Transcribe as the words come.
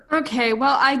Okay,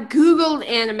 well, I Googled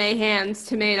anime hands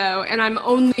tomato, and I'm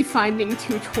only finding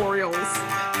tutorials.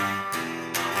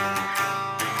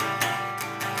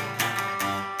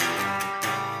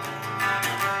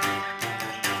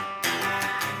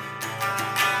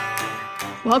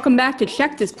 Welcome back to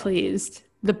Check Displeased,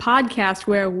 the podcast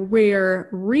where we're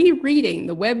rereading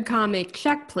the webcomic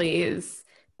Check Please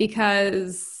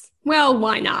because, well,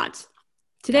 why not?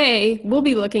 Today, we'll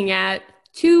be looking at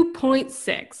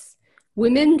 2.6,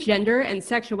 Women, Gender, and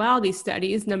Sexuality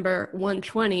Studies number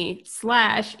 120 /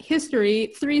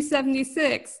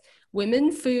 HIST376,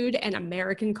 Women, Food, and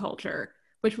American Culture,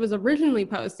 which was originally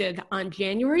posted on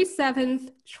January 7th,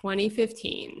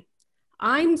 2015.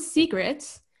 I'm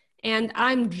Secret, and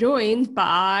I'm joined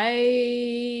by...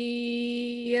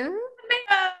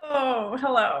 Oh,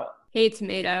 hello. Hey,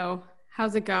 Tomato.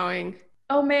 How's it going?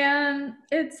 Oh, man,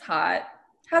 it's hot.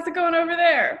 How's it going over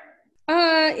there?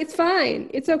 It's fine.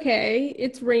 It's okay.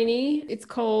 It's rainy. It's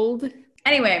cold.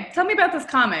 Anyway, tell me about this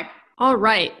comic. All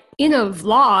right. In a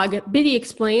vlog, Biddy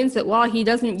explains that while he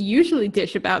doesn't usually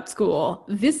dish about school,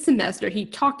 this semester he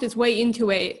talked his way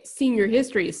into a senior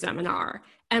history seminar.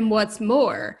 And what's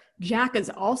more, Jack is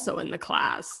also in the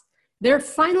class. Their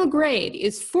final grade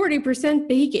is 40%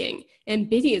 baking, and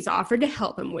Biddy is offered to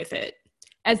help him with it.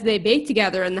 As they bake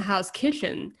together in the house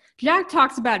kitchen, Jack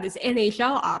talks about his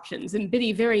NHL options, and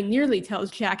Biddy very nearly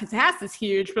tells Jack his ass is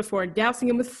huge before dousing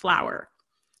him with flour.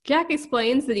 Jack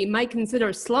explains that he might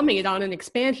consider slumming it on an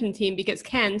expansion team because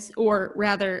Kent, or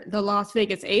rather the Las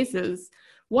Vegas Aces,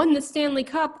 won the Stanley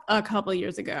Cup a couple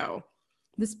years ago.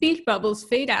 The speech bubbles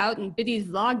fade out and Biddy's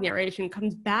vlog narration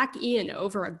comes back in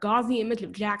over a gauzy image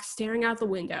of Jack staring out the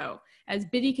window as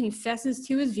Biddy confesses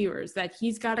to his viewers that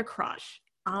he's got a crush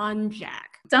on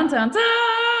Jack. Dun dun dun!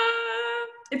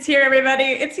 It's here, everybody.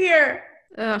 It's here.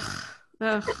 Ugh.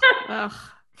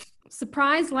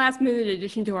 Surprise last-minute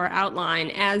addition to our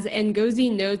outline, as Ngozi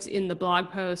notes in the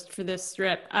blog post for this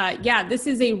strip. This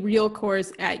is a real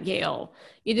course at Yale.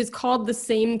 It is called the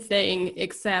same thing,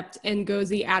 except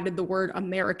Ngozi added the word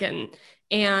American.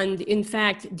 And in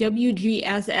fact,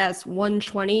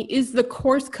 WGSS120 is the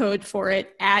course code for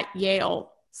it at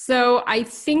Yale. So I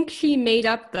think she made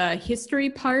up the history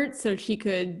part so she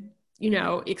could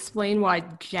explain why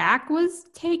Jack was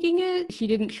taking it. She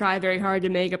didn't try very hard to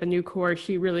make up a new course.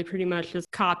 She really pretty much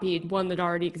just copied one that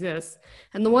already exists.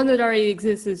 And the one that already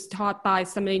exists is taught by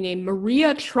somebody named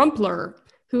Maria Trumpler,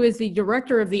 who is the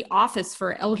director of the Office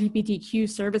for LGBTQ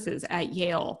Services at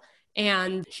Yale.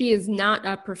 And she is not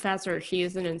a professor. She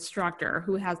is an instructor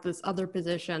who has this other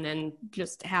position and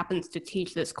just happens to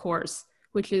teach this course,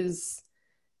 which is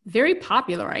very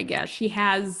popular, I guess. She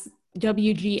has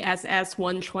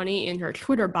WGSS120 in her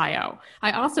Twitter bio.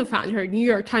 I also found her New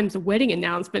York Times wedding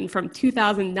announcement from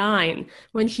 2009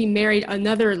 when she married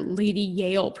another Lady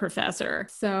Yale professor.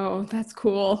 So that's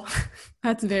cool.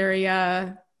 That's very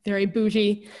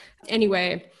bougie.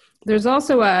 Anyway, there's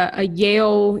also a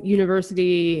Yale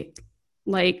University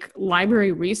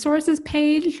library resources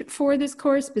page for this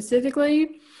course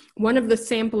specifically. One of the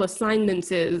sample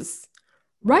assignments is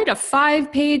write a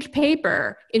 5-page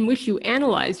paper in which you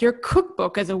analyze your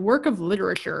cookbook as a work of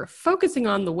literature, focusing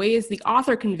on the ways the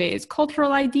author conveys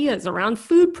cultural ideas around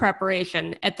food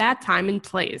preparation at that time and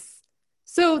place.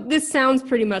 So this sounds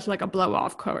pretty much like a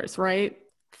blow-off course, right?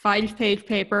 5-page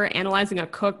paper analyzing a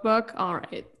cookbook. All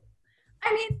right.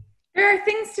 I mean, there are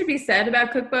things to be said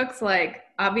about cookbooks.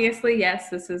 Obviously, yes,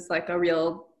 this is a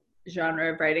real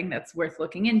genre of writing that's worth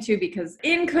looking into, because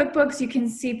in cookbooks you can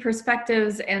see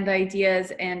perspectives and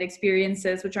ideas and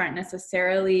experiences which aren't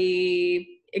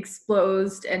necessarily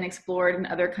exposed and explored in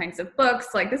other kinds of books.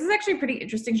 This is actually a pretty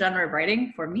interesting genre of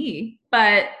writing for me.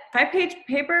 But 5-page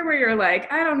paper where you're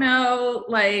I don't know,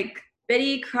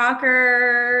 Betty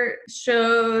Crocker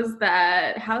shows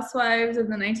that housewives in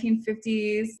the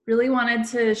 1950s really wanted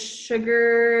to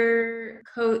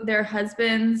sugarcoat their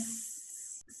husbands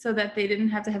so that they didn't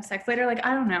have to have sex later.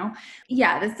 I don't know.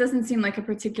 Yeah, this doesn't seem like a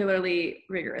particularly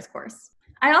rigorous course.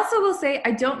 I also will say,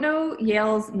 I don't know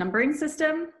Yale's numbering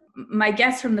system. My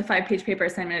guess from the 5-page paper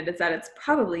assignment is that it's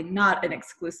probably not an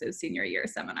exclusive senior year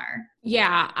seminar.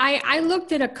 Yeah, I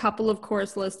looked at a couple of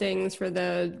course listings for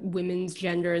the Women's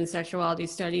Gender and Sexuality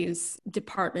Studies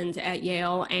department at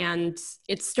Yale, and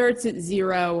it starts at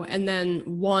 0, and then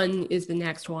 1 is the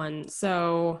next one.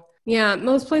 So yeah,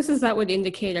 most places that would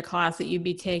indicate a class that you'd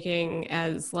be taking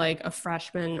as a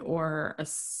freshman or a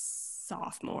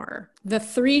sophomore. The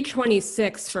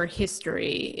 326 for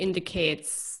history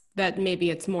indicates that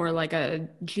maybe it's more like a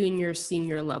junior,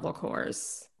 senior level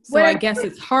course. So I guess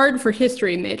it's hard for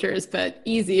history majors, but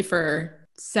easy for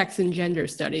sex and gender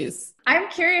studies. I'm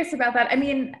curious about that. I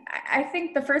mean, I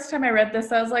think the first time I read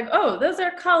this, I was like, oh, those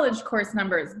are college course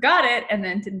numbers. Got it. And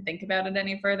then didn't think about it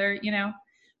any further, you know?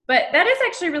 But that is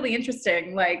actually really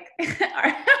interesting. Like,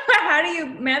 how do you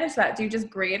manage that? Do you just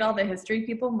grade all the history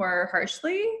people more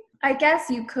harshly? I guess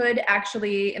you could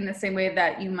actually, in the same way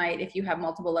that you might, if you have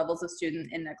multiple levels of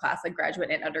student in a class, like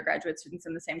graduate and undergraduate students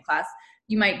in the same class,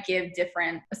 you might give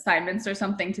different assignments or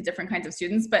something to different kinds of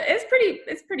students. But it's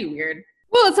pretty weird.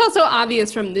 Well, it's also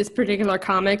obvious from this particular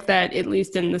comic that, at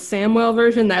least in the Samwell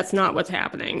version, that's not what's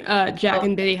happening. Jack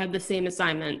and Biddy had the same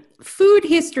assignment. Food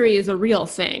history is a real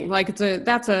thing. Like,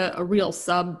 that's a real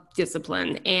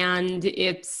sub-discipline, and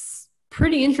it's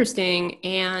pretty interesting,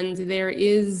 and there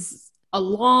is a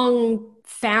long,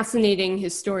 fascinating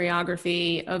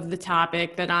historiography of the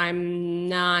topic that I'm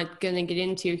not going to get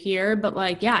into here. But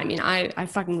like, yeah, I mean, I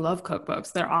fucking love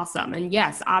cookbooks. They're awesome. And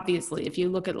yes, obviously, if you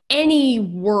look at any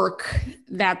work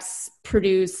that's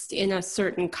produced in a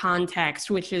certain context,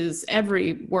 which is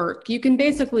every work, you can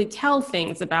basically tell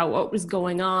things about what was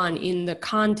going on in the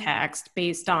context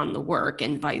based on the work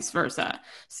and vice versa.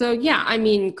 So yeah, I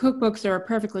mean, cookbooks are a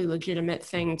perfectly legitimate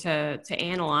thing to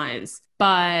analyze,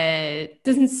 but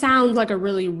doesn't sound like a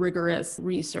really rigorous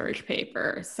research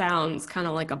paper. Sounds kind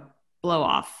of like a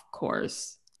blow-off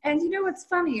course. And you know what's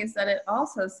funny is that it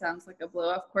also sounds like a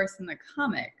blow-off course in the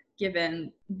comic,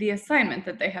 given the assignment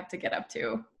that they have to get up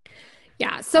to.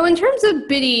 Yeah, so in terms of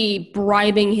Biddy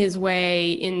bribing his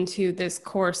way into this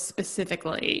course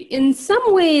specifically, in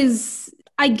some ways,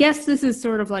 I guess this is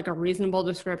sort of like a reasonable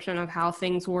description of how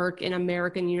things work in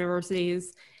American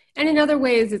universities. And in other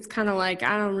ways, it's kind of like,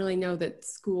 I don't really know that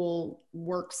school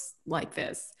works like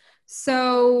this.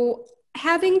 So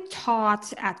having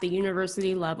taught at the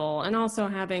university level and also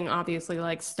having obviously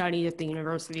like studied at the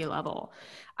university level,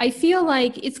 I feel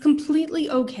like it's completely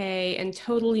okay and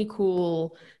totally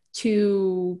cool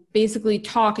to basically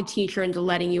talk a teacher into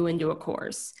letting you into a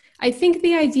course. I think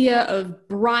the idea of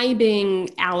bribing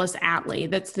Alice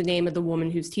Atlee, that's the name of the woman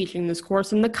who's teaching this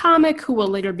course in the comic, who will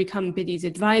later become Biddy's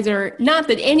advisor, not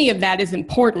that any of that is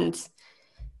important,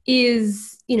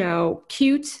 is, you know,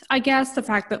 cute, I guess. The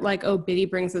fact that, like, oh, Biddy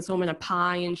brings this woman a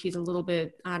pie and she's a little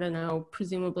bit, I don't know,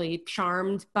 presumably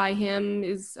charmed by him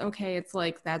is okay. It's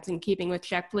like, that's in keeping with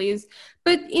check, please.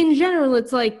 But in general,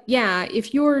 it's like, yeah,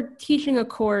 if you're teaching a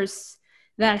course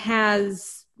that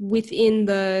has within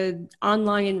the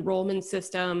online enrollment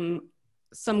system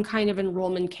some kind of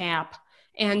enrollment cap,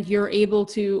 and you're able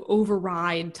to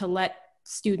override to let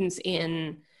students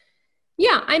in.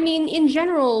 Yeah, I mean, in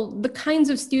general, the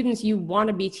kinds of students you want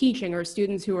to be teaching are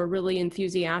students who are really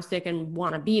enthusiastic and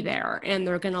want to be there, and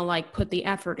they're going to like put the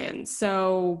effort in.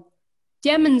 So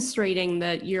demonstrating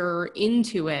that you're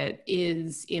into it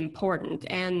is important.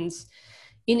 And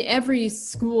in every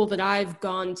school that I've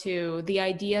gone to, the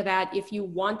idea that if you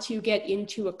want to get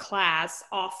into a class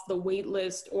off the wait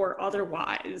list or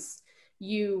otherwise,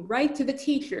 you write to the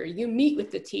teacher, you meet with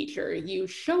the teacher, you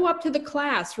show up to the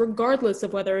class regardless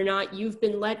of whether or not you've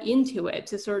been let into it,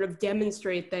 to sort of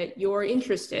demonstrate that you're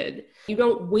interested. You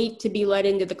don't wait to be let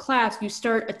into the class, you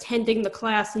start attending the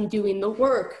class and doing the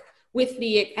work with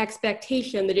the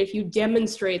expectation that if you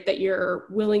demonstrate that you're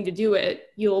willing to do it,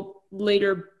 you'll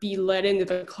later be let into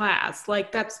the class.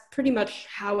 Like, that's pretty much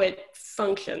how it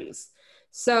functions.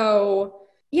 So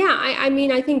yeah, I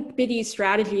mean, I think Biddy's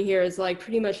strategy here is like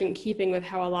pretty much in keeping with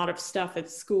how a lot of stuff at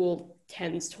school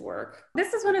tends to work.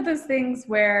 This is one of those things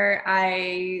where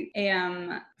I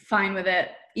am fine with it,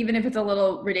 even if it's a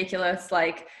little ridiculous.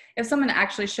 Like, if someone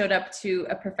actually showed up to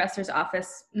a professor's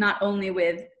office, not only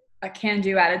with a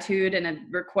can-do attitude and a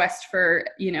request for,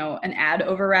 you know, an ad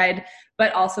override,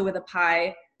 but also with a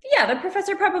pie, yeah, the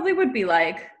professor probably would be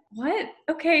like, what?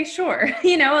 Okay, sure.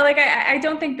 You know, like, I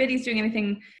don't think Biddy's doing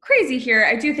anything crazy here.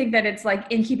 I do think that it's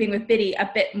like in keeping with Biddy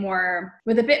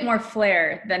with a bit more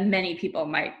flair than many people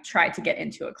might try to get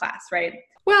into a class, right?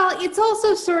 Well, it's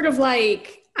also sort of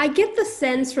like, I get the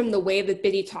sense from the way that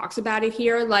Biddy talks about it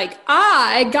here, like,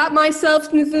 I got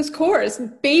myself into this course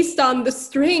based on the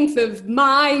strength of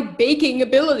my baking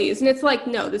abilities. And it's like,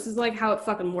 no, this is like how it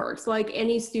fucking works. Like,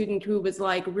 any student who was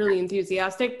like really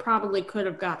enthusiastic probably could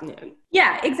have gotten in.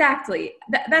 Yeah, exactly.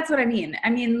 That's what I mean. I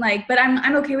mean, like, but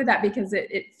I'm okay with that because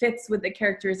it fits with the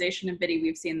characterization of Biddy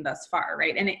we've seen thus far,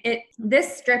 right? And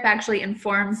this strip actually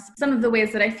informs some of the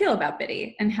ways that I feel about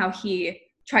Biddy and how he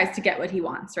tries to get what he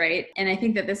wants, right? And I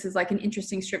think that this is like an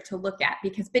interesting strip to look at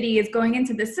because Biddy is going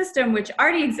into this system which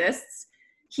already exists.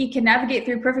 He can navigate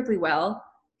through perfectly well.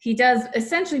 He does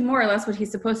essentially more or less what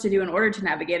he's supposed to do in order to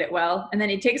navigate it well, and then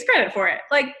he takes credit for it.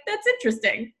 Like, that's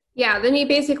interesting. Yeah, then he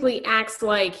basically acts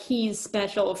like he's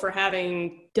special for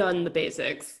having done the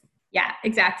basics. Yeah,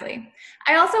 exactly.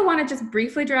 I also want to just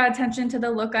briefly draw attention to the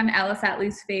look on Alice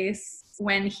Atlee's face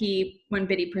when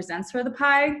Biddy presents her the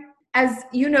pie. As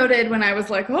you noted when I was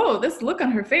like, oh, this look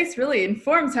on her face really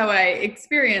informs how I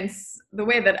experience the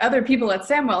way that other people at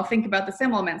Samwell think about the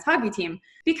Samwell men's hockey team.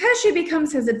 Because she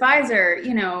becomes his advisor,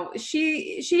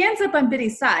 she ends up on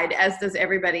Biddy's side, as does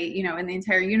everybody, in the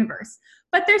entire universe.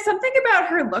 But there's something about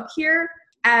her look here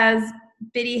as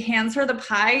Biddy hands her the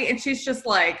pie, and she's just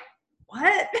like,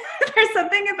 what? There's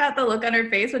something about the look on her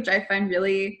face which I find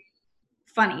really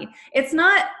funny. It's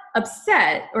not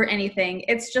upset or anything.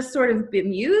 It's just sort of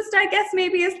bemused, I guess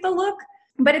maybe is the look.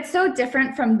 But it's so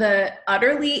different from the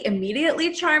utterly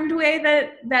immediately charmed way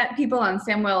that people on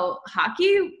Samwell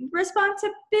hockey respond to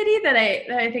Biddy that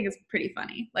I think is pretty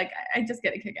funny. Like I just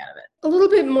get a kick out of it. A little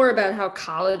bit more about how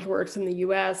college works in the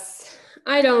US.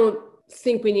 I don't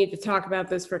think we need to talk about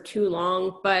this for too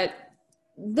long, but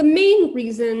the main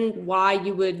reason why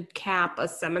you would cap a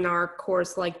seminar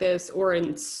course like this or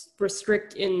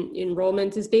restrict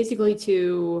enrollment is basically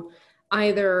to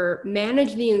either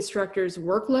manage the instructor's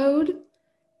workload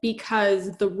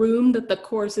because the room that the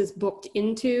course is booked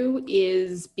into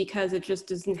is because it just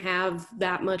doesn't have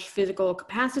that much physical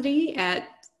capacity at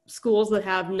schools that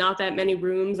have not that many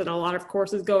rooms and a lot of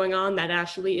courses going on. That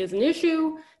actually is an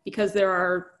issue because there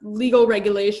are legal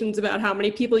regulations about how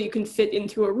many people you can fit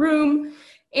into a room.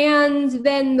 And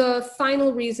then the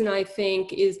final reason I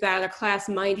think is that a class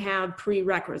might have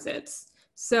prerequisites.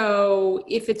 So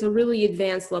if it's a really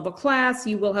advanced level class,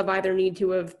 you will have either need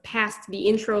to have passed the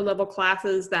intro level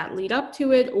classes that lead up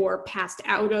to it or passed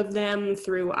out of them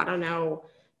through, I don't know,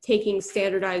 taking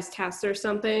standardized tests or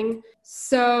something.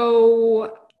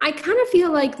 So I kind of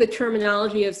feel like the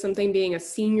terminology of something being a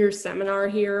senior seminar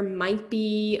here might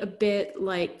be a bit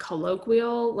like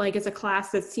colloquial, like it's a class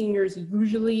that seniors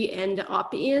usually end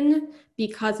up in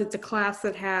because it's a class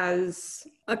that has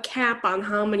a cap on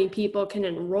how many people can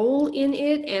enroll in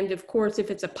it. And of course,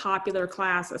 if it's a popular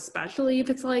class, especially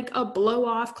if it's like a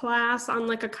blow-off class on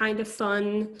like a kind of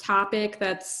fun topic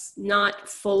that's not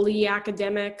fully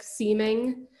academic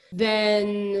seeming,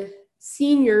 then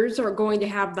seniors are going to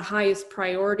have the highest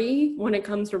priority when it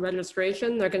comes to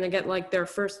registration. They're going to get like their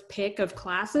first pick of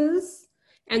classes.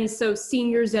 And so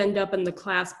seniors end up in the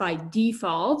class by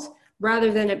default,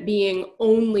 rather than it being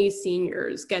only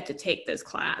seniors get to take this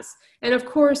class. And of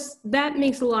course, that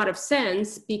makes a lot of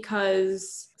sense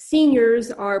because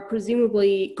seniors are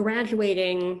presumably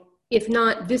graduating, if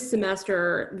not this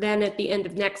semester, then at the end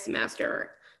of next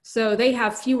semester. So they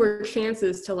have fewer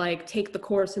chances to like take the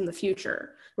course in the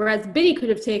future. Whereas Biddy could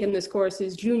have taken this course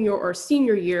his junior or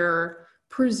senior year,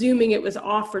 presuming it was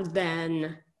offered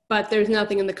then, but there's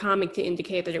nothing in the comic to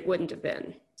indicate that it wouldn't have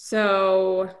been.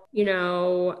 So,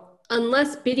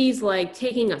 unless Biddy's like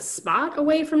taking a spot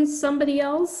away from somebody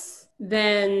else,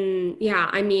 then yeah,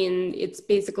 I mean, it's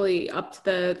basically up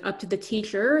to the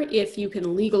teacher if you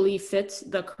can legally fit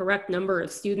the correct number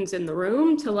of students in the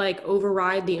room to like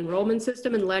override the enrollment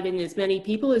system and let in as many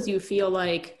people as you feel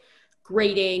like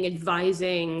grading,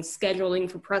 advising, scheduling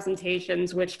for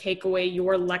presentations, which take away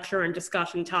your lecture and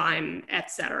discussion time,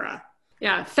 etc.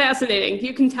 Yeah, fascinating.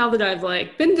 You can tell that I've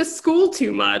like been to school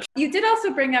too much. You did also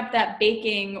bring up that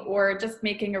baking or just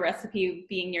making a recipe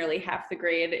being nearly half the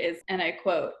grade is, and I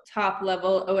quote, top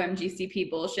level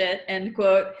OMGCP bullshit, end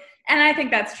quote. And I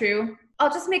think that's true. I'll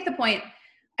just make the point.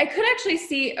 I could actually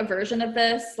see a version of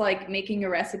this, like making a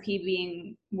recipe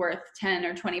being worth 10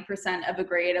 or 20% of a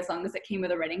grade as long as it came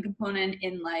with a writing component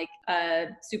in like a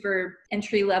super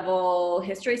entry level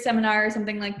history seminar or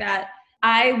something like that.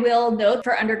 I will note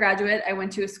for undergraduate, I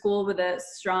went to a school with a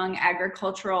strong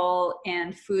agricultural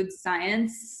and food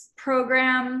science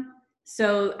program.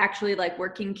 So actually like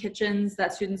working kitchens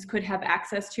that students could have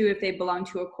access to if they belonged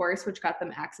to a course which got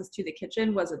them access to the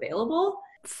kitchen was available.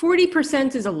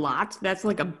 40% is a lot. That's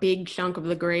like a big chunk of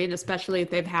the grade, especially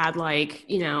if they've had like,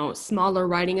 smaller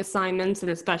writing assignments, and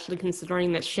especially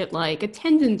considering that shit like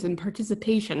attendance and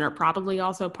participation are probably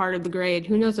also part of the grade.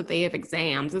 Who knows if they have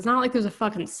exams? It's not like there's a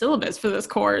fucking syllabus for this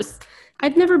course.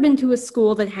 I've never been to a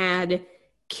school that had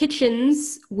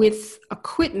kitchens with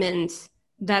equipment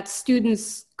that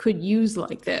students could use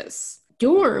like this.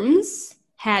 Dorms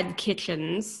had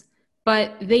kitchens,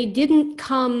 but they didn't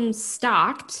come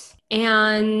stocked.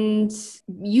 And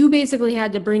you basically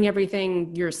had to bring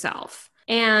everything yourself.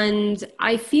 And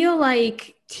I feel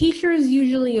like teachers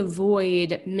usually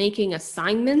avoid making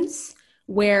assignments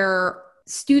where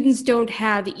students don't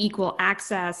have equal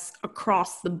access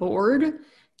across the board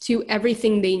to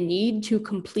everything they need to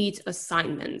complete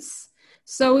assignments.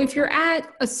 So if you're at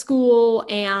a school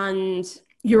and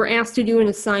you're asked to do an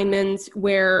assignment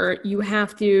where you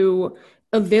have to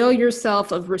avail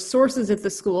yourself of resources at the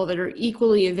school that are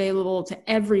equally available to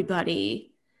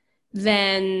everybody,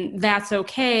 then that's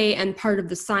okay. And part of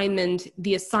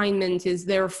the assignment is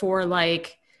therefore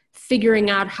like figuring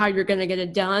out how you're going to get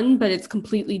it done, but it's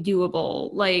completely doable,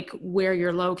 like where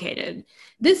you're located.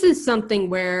 This is something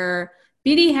where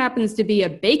BD happens to be a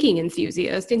baking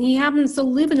enthusiast and he happens to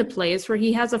live in a place where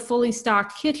he has a fully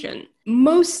stocked kitchen.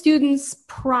 Most students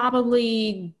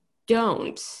probably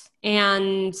don't.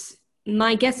 And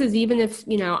my guess is even if,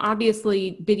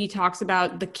 obviously Biddy talks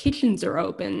about the kitchens are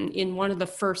open in one of the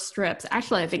first strips.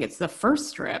 Actually, I think it's the first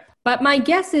strip. But my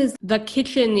guess is the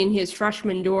kitchen in his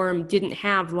freshman dorm didn't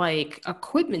have like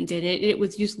equipment in it. It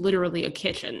was just literally a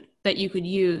kitchen that you could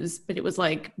use, but it was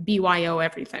like BYO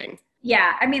everything.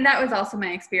 Yeah, I mean, that was also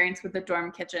my experience with the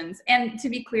dorm kitchens. And to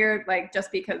be clear, like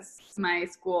just because my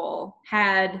school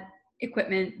had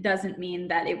equipment doesn't mean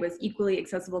that it was equally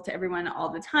accessible to everyone all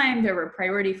the time. There were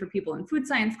priority for people in food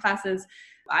science classes.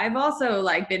 I've also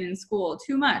like been in school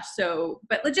too much.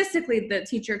 But logistically, the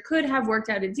teacher could have worked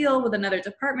out a deal with another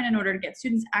department in order to get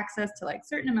students access to like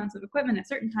certain amounts of equipment at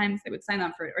certain times. They would sign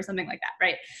up for it or something like that,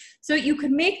 right? So you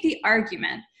could make the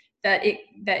argument that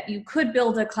you could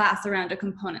build a class around a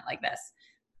component like this.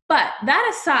 But that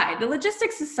aside, the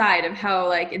logistics aside of how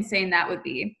like insane that would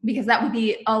be, because that would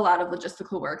be a lot of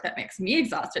logistical work that makes me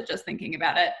exhausted just thinking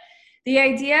about it. The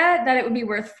idea that it would be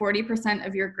worth 40%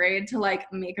 of your grade to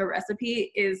like make a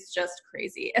recipe is just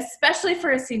crazy, especially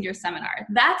for a senior seminar.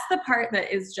 That's the part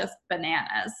that is just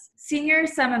bananas. Senior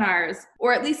seminars,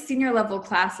 or at least senior level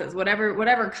classes,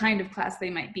 whatever kind of class they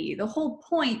might be, the whole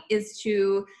point is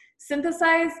to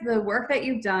synthesize the work that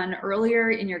you've done earlier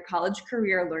in your college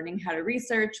career, learning how to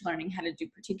research, learning how to do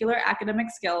particular academic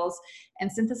skills,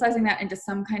 and synthesizing that into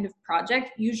some kind of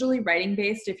project, usually writing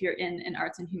based if you're in an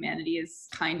arts and humanities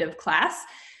kind of class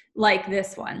like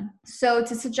this one. So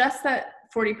to suggest that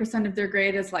 40% of their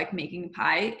grade is like making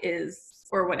pie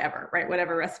or whatever, right?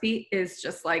 Whatever recipe is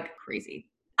just like crazy.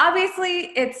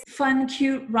 Obviously, it's fun,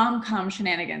 cute rom-com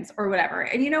shenanigans or whatever.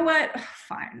 And you know what?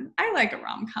 Fine. I like a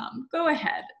rom-com. Go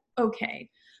ahead. Okay.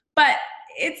 But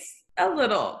it's a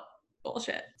little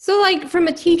bullshit. So like from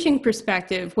a teaching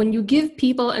perspective, when you give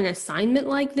people an assignment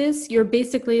like this, you're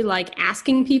basically like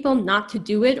asking people not to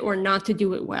do it or not to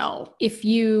do it well. If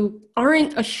you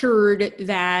aren't assured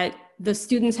that the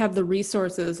students have the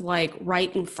resources like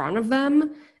right in front of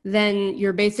them, then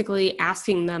you're basically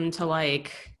asking them to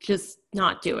like just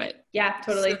not do it. Yeah,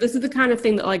 totally. So this is the kind of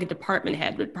thing that like a department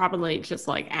head would probably just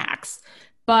like axe.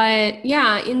 But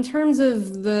yeah, in terms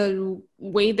of the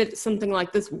way that something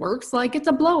like this works, like it's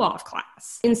a blow-off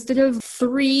class. Instead of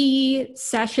 3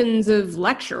 sessions of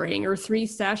lecturing or 3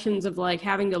 sessions of like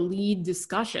having to lead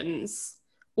discussions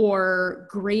or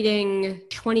grading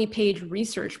 20-page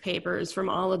research papers from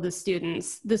all of the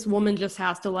students, this woman just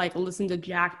has to like listen to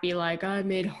Jack be like, I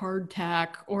made hardtack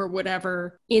or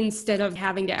whatever, instead of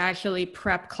having to actually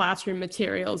prep classroom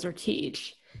materials or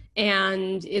teach.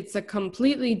 And it's a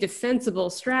completely defensible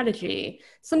strategy.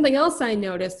 Something else I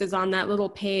noticed is on that little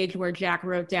page where Jack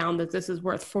wrote down that this is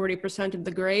worth 40% of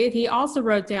the grade, he also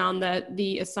wrote down that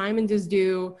the assignment is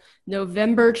due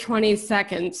November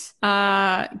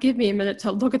 22nd. Give me a minute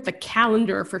to look at the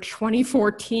calendar for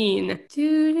 2014.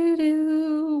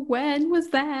 When was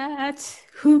that?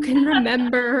 Who can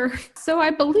remember? So I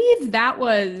believe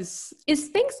is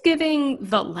Thanksgiving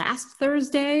the last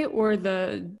Thursday or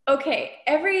the... Okay,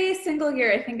 every single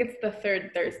year I think it's the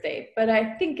 3rd Thursday, but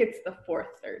I think it's the 4th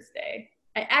Thursday.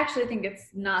 I actually think it's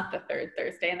not the 3rd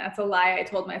Thursday, and that's a lie I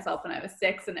told myself when I was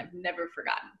 6 and I've never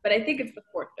forgotten. But I think it's the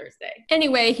 4th Thursday.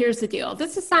 Anyway, here's the deal.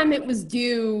 This assignment was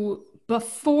due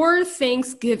before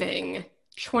Thanksgiving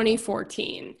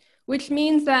 2014. Which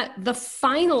means that the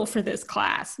final for this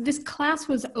class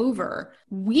was over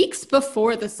weeks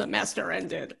before the semester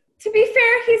ended. To be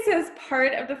fair, he says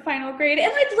part of the final grade.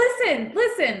 And like,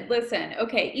 listen.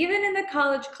 Okay, even in the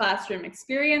college classroom,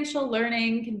 experiential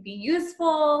learning can be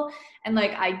useful. And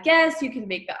like, I guess you can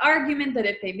make the argument that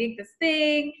if they make this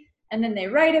thing and then they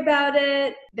write about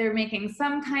it, they're making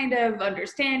some kind of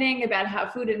understanding about how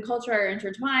food and culture are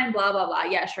intertwined, blah, blah, blah.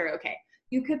 Yeah, sure, okay.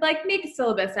 You could like make a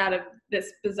syllabus out of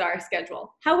this bizarre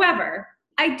schedule. However,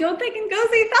 I don't think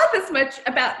Ngozi thought this much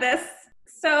about this.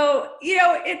 So,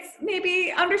 it's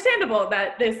maybe understandable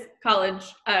that this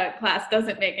college class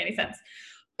doesn't make any sense,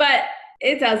 but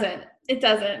it doesn't make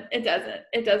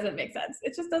sense.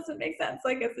 It just doesn't make sense.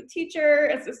 Like as a teacher,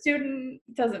 as a student,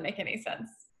 it doesn't make any sense.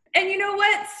 And you know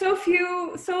what? So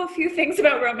few things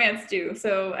about romance do.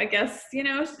 So I guess,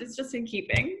 it's just in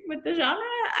keeping with the genre.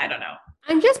 I don't know.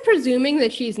 I'm just presuming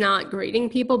that she's not grading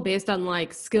people based on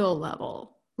like skill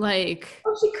level. Like,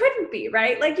 Well, she couldn't be,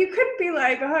 right? Like, you couldn't be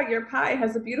like, oh, your pie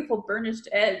has a beautiful burnished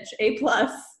edge, A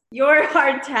plus. Your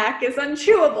hardtack is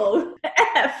unchewable,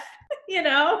 F, you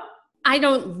know? I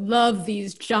don't love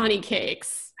these Johnny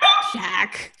cakes,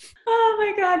 Jack. Oh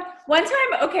my God. One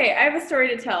time, okay, I have a story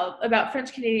to tell about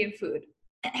French Canadian food.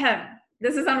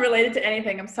 This is unrelated to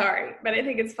anything, I'm sorry, but I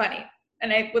think it's funny.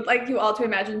 And I would like you all to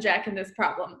imagine Jack in this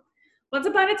problem. Once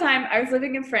upon a time, I was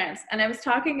living in France, and I was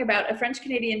talking about a French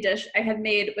Canadian dish I had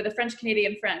made with a French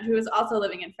Canadian friend who was also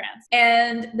living in France.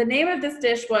 And the name of this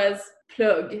dish was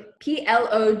plogue,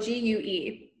 Plogue.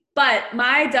 But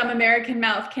my dumb American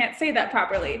mouth can't say that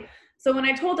properly. So when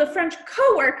I told a French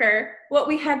coworker what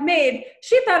we had made,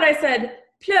 she thought I said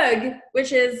plug,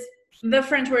 which is the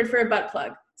French word for a butt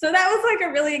plug. So that was like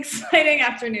a really exciting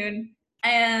afternoon.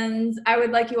 And I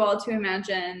would like you all to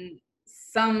imagine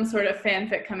some sort of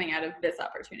fanfic coming out of this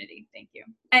opportunity. Thank you.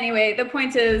 Anyway, the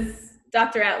point is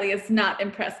Dr. Atlee is not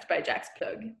impressed by Jack's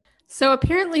plug. So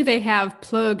apparently they have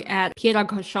plug at Pied à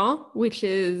Cochon, which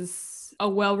is a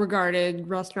well-regarded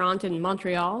restaurant in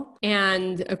Montreal.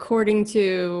 And according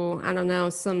to, I don't know,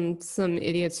 some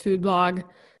idiot's food blog,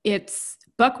 it's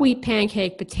buckwheat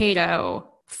pancake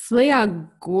potato, filet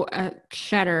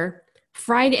cheddar,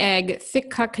 fried egg,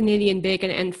 thick-cut Canadian bacon,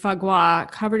 and foie gras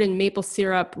covered in maple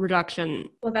syrup reduction.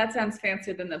 Well, that sounds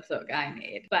fancier than the plug I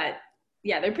made. But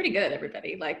yeah, they're pretty good,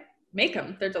 everybody. Like, make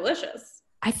them. They're delicious.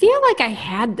 I feel like I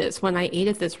had this when I ate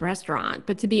at this restaurant,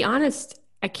 but to be honest,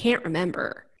 I can't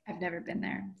remember. I've never been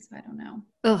there, so I don't know.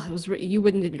 Ugh, you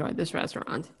wouldn't enjoy this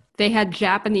restaurant. They had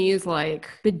Japanese, like,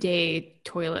 bidet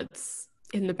toilets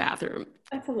in the bathroom.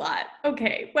 That's a lot.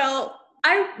 Okay, well,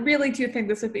 I really do think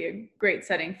this would be a great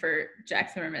setting for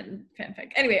Jack Zimmerman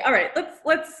fanfic. Anyway, all right,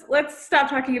 let's stop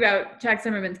talking about Jack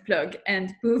Zimmerman's plug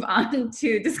and move on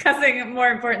to discussing more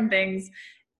important things,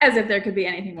 as if there could be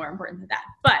anything more important than that.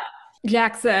 But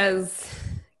Jack says,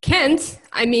 Kent,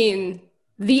 I mean,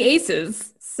 the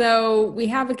aces. So we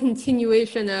have a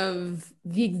continuation of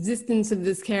the existence of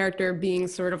this character being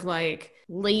sort of like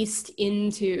laced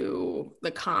into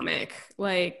the comic,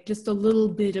 like just a little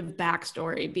bit of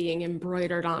backstory being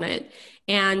embroidered on it.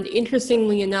 And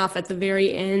interestingly enough, at the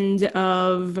very end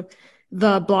of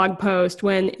the blog post,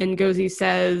 when Ngozi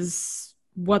says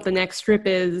what the next strip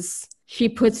is, she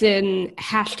puts in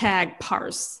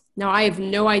 #parse. Now, I have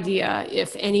no idea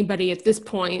if anybody at this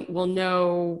point will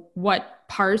know what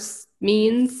parse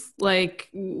means. Like,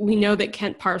 we know that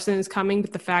Kent Parson is coming,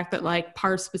 but the fact that, like,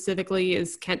 parse specifically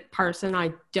is Kent Parson,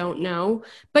 I don't know.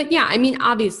 But yeah, I mean,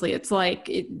 obviously, it's like,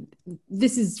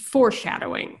 this is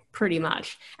foreshadowing, pretty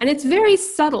much. And it's very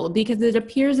subtle because it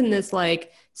appears in this,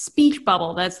 like, speech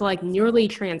bubble that's like nearly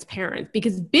transparent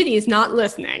because Biddy is not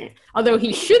listening, although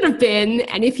he should have been,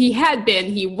 and if he had been,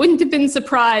 he wouldn't have been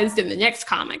surprised in the next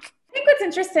comic. I think what's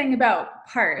interesting about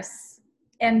Parse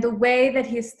and the way that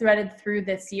he's threaded through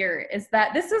this year is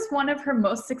that this is one of her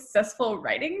most successful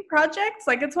writing projects.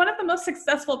 Like, it's one of the most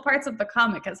successful parts of the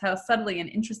comic is how subtly and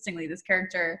interestingly this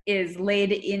character is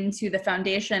laid into the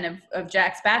foundation of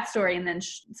Jack's backstory, and then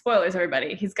spoilers,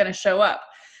 everybody, he's going to show up.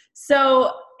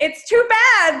 So it's too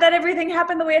bad that everything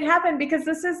happened the way it happened, because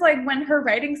this is like when her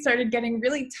writing started getting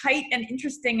really tight and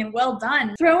interesting and well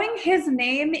done. Throwing his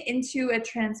name into a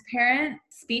transparent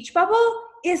speech bubble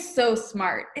is so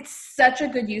smart. It's such a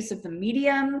good use of the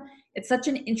medium. It's such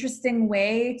an interesting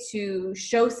way to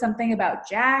show something about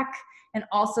Jack and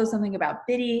also something about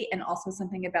Biddy and also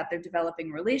something about their developing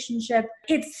relationship.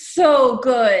 It's so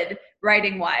good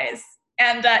writing-wise.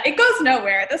 And it goes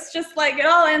nowhere. This just like, it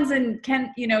all ends in Kent,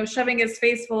 shoving his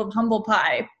face full of humble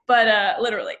pie, but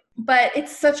literally. But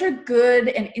it's such a good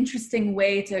and interesting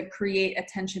way to create a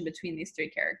tension between these three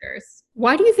characters.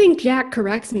 Why do you think Jack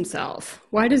corrects himself?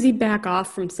 Why does he back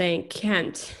off from saying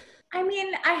Kent? I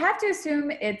mean, I have to assume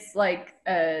it's like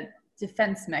a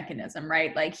defense mechanism,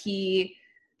 right? Like, he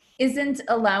isn't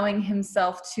allowing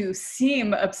himself to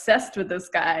seem obsessed with this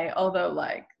guy, although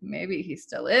like maybe he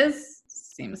still is.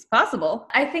 Seems possible.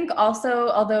 I think also,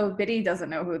 although Biddy doesn't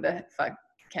know who the fuck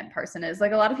Kent Parson is,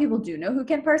 like, a lot of people do know who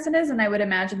Kent Parson is, and I would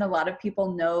imagine a lot of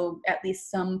people know at least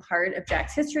some part of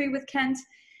Jack's history with Kent.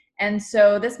 And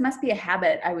so this must be a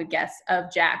habit, I would guess,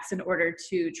 of Jack's in order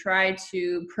to try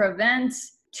to prevent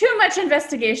too much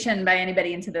investigation by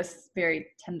anybody into this very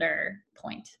tender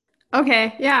point.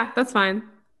 Okay, yeah, that's fine.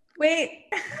 Wait,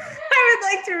 I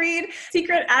would like to read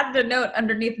Secret added a note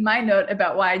underneath my note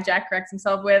about why Jack corrects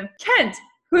himself with Kent,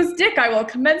 whose dick I will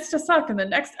commence to suck in the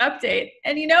next update.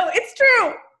 And it's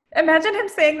true. Imagine him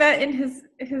saying that in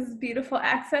his beautiful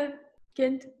accent.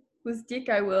 Kent, whose dick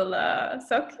I will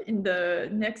suck in the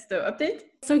next update.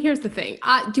 So here's the thing.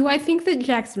 Do I think that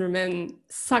Jack Zimmerman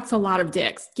sucks a lot of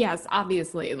dicks? Yes,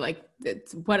 obviously. Like,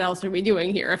 what else are we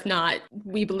doing here if not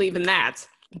we believe in that?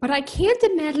 But I can't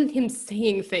imagine him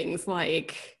saying things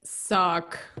like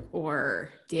suck or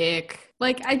dick.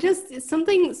 Like,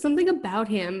 something about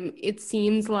him, it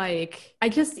seems like,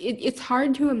 it's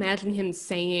hard to imagine him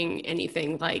saying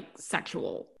anything like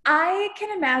sexual. I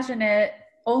can imagine it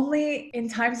only in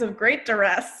times of great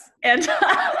duress. And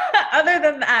other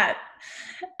than that,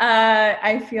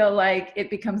 I feel like it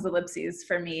becomes ellipses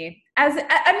for me.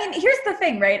 I mean, here's the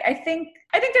thing, right? I think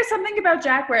there's something about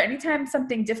Jack where anytime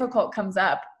something difficult comes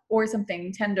up or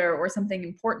something tender or something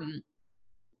important,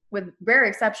 with rare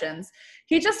exceptions,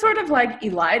 he just sort of like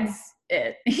elides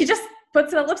it. He just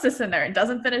puts an ellipsis in there and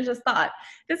doesn't finish his thought.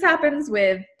 This happens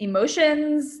with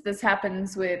emotions. This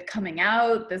happens with coming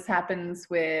out. This happens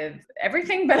with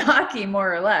everything but hockey,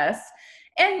 more or less.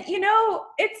 And, you know,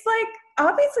 it's like,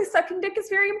 obviously sucking dick is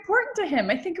very important to him.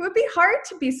 I think it would be hard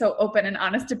to be so open and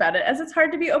honest about it, as it's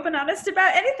hard to be open and honest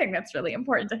about anything that's really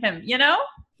important to him, you know?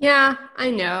 Yeah,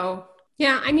 I know.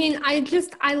 Yeah, I mean,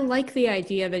 I like the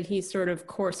idea that he sort of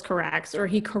course corrects or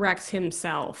he corrects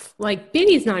himself. Like,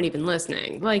 Biddy's not even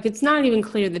listening. Like, it's not even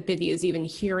clear that Biddy is even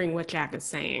hearing what Jack is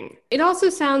saying. It also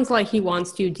sounds like he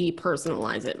wants to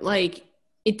depersonalize it. Like,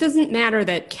 it doesn't matter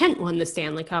that Kent won the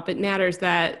Stanley Cup. It matters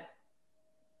that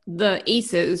the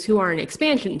Aces, who are an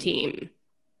expansion team,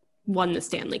 won the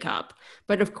Stanley Cup.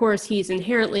 But of course, he's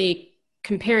inherently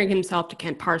comparing himself to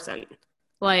Kent Parson.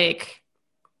 Like,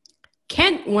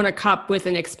 Kent won a cup with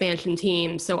an expansion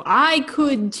team, so I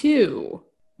could too.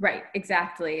 Right,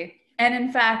 exactly. And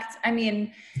in fact, I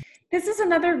mean, this is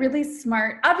another really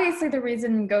smart, obviously the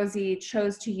reason Ngozi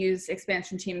chose to use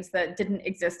expansion teams that didn't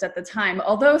exist at the time,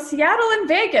 although Seattle and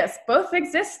Vegas both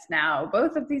exist now.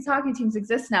 Both of these hockey teams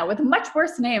exist now with much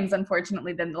worse names,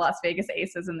 unfortunately, than the Las Vegas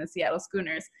Aces and the Seattle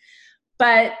Schooners.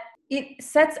 But it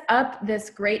sets up this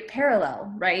great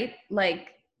parallel, right? Like,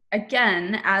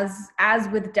 again, as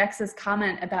with Dex's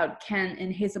comment about Ken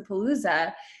in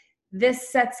Hazapalooza,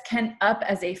 this sets Ken up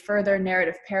as a further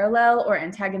narrative parallel or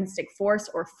antagonistic force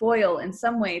or foil in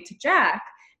some way to Jack,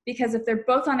 because if they're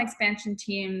both on expansion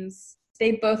teams,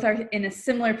 they both are in a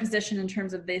similar position in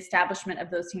terms of the establishment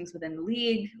of those teams within the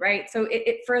league, right? So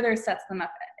it further sets them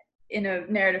up in a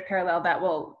narrative parallel that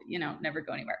will, you know, never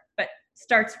go anywhere, but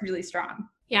starts really strong.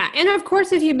 Yeah, and of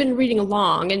course, if you've been reading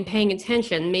along and paying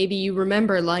attention, maybe you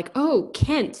remember like, oh,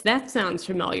 Kent, that sounds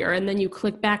familiar. And then you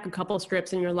click back a couple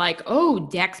strips and you're like, oh,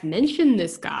 Dex mentioned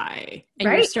this guy.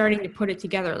 And You're starting to put it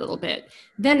together a little bit.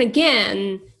 Then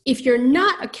again, if you're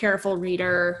not a careful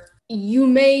reader, you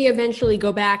may eventually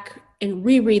go back and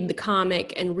reread the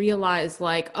comic and realize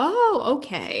like, oh,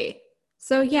 okay.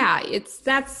 So yeah,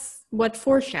 that's what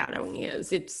foreshadowing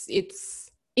is.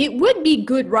 It would be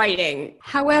good writing.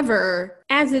 However,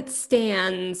 as it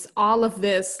stands, all of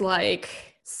this, like,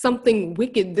 something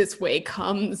wicked this way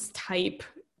comes type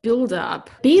build-up,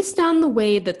 based on the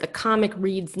way that the comic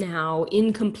reads now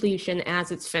in completion as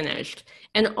it's finished,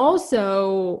 and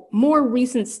also more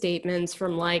recent statements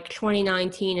from, like,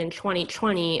 2019 and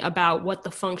 2020 about what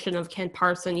the function of Kent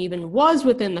Parson even was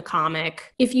within the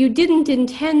comic, if you didn't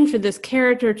intend for this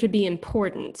character to be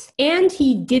important, and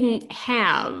he didn't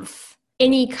have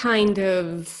any kind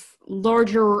of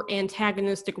larger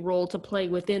antagonistic role to play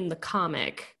within the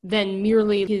comic than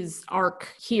merely his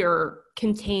arc here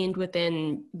contained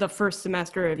within the first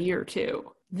semester of year 2.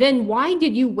 Then why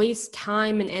did you waste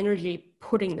time and energy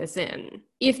putting this in?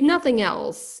 If nothing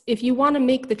else, if you want to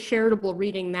make the charitable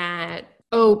reading that,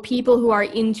 oh, people who are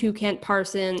into Kent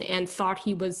Parson and thought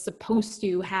he was supposed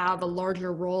to have a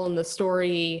larger role in the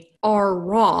story are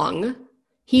wrong.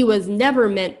 He was never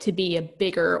meant to be a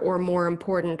bigger or more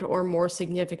important or more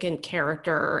significant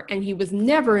character, and he was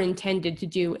never intended to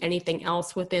do anything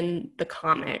else within the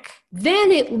comic.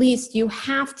 Then at least you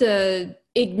have to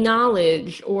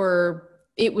acknowledge, or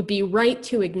it would be right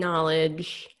to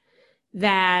acknowledge,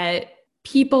 that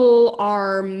people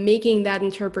are making that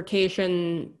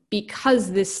interpretation because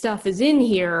this stuff is in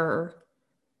here.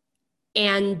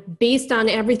 And based on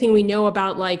everything we know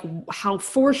about like how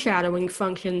foreshadowing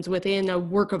functions within a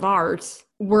work of art,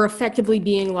 we're effectively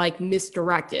being like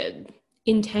misdirected,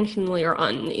 intentionally or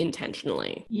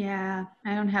unintentionally. Yeah,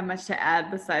 I don't have much to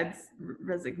add besides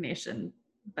resignation,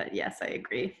 but yes, I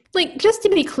agree. Like, just to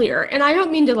be clear, and I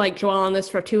don't mean to like dwell on this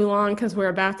for too long because we're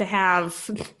about to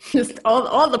have just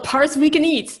all the parts we can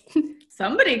eat.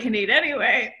 Somebody can eat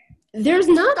anyway. There's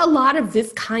not a lot of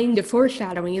this kind of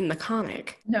foreshadowing in the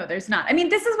comic. No, there's not. I mean,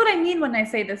 this is what I mean when I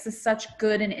say this is such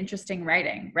good and interesting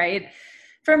writing, right?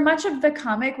 For much of the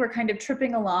comic, we're kind of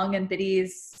tripping along in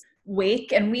Biddy's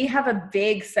wake, and we have a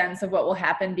vague sense of what will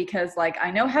happen because, like,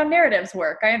 I know how narratives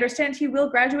work. I understand he will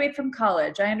graduate from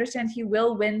college. I understand he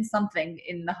will win something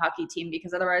in the hockey team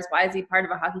because otherwise why is he part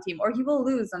of a hockey team? Or he will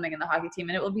lose something in the hockey team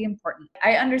and it will be important.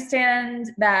 I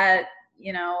understand that,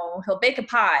 you know, he'll bake a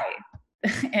pie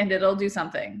and it'll do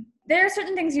something. There are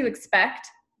certain things you expect.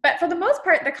 But for the most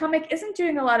part, the comic isn't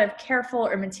doing a lot of careful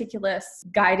or meticulous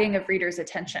guiding of readers'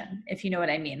 attention, if you know what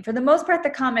I mean. For the most part,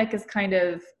 the comic is kind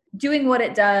of doing what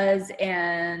it does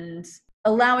and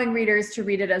allowing readers to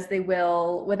read it as they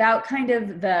will without kind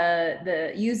of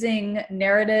the using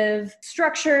narrative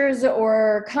structures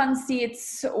or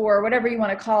conceits or whatever you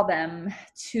want to call them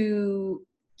to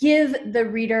give the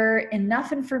reader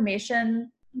enough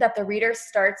information that the reader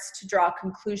starts to draw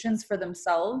conclusions for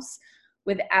themselves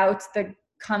without the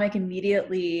comic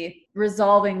immediately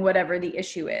resolving whatever the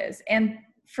issue is. And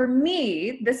for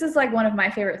me, this is like one of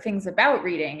my favorite things about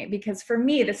reading, because for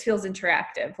me, this feels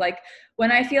interactive. Like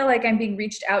when I feel like I'm being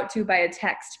reached out to by a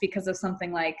text because of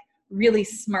something like really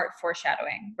smart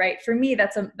foreshadowing, right? For me,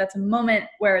 that's a moment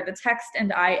where the text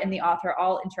and I and the author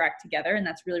all interact together, and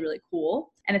that's really, really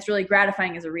cool. And it's really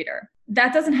gratifying as a reader.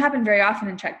 That doesn't happen very often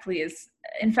in Check Please.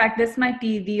 In fact, this might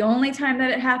be the only time that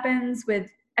it happens with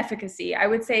efficacy. I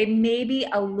would say maybe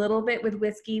a little bit with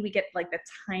Whiskey. We get like the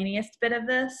tiniest bit of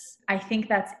this. I think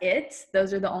that's it.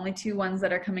 Those are the only two ones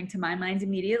that are coming to my mind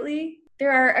immediately.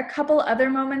 There are a couple other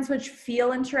moments which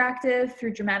feel interactive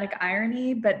through dramatic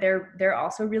irony, but they're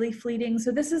also really fleeting.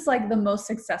 So this is like the most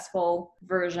successful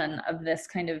version of this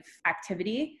kind of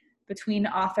activity between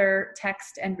author,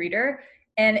 text, and reader.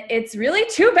 And it's really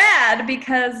too bad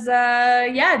because,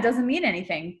 it doesn't mean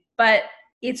anything. But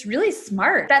it's really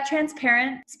smart. That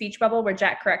transparent speech bubble where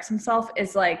Jack corrects himself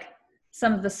is like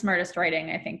some of the smartest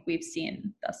writing I think we've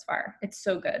seen thus far. It's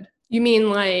so good. You mean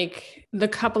like the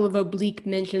couple of oblique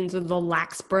mentions of the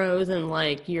Lax Bros and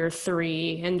like year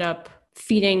 3 end up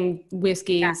feeding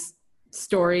Whiskey's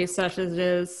story such as it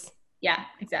is? Yeah,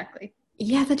 exactly.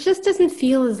 Yeah, that just doesn't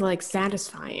feel as like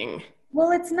satisfying. Well,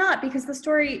 it's not because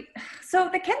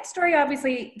the Kent story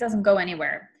obviously doesn't go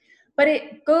anywhere. But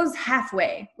it goes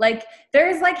halfway. Like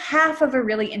there's like half of a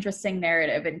really interesting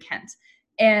narrative in Kent.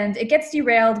 And it gets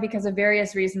derailed because of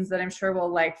various reasons that I'm sure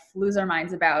we'll like lose our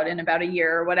minds about in about a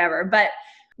year or whatever. But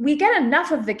we get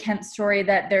enough of the Kent story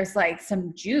that there's like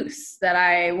some juice that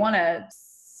I want to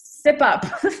sip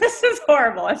up. This is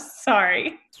horrible. I'm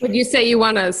sorry. Would you say you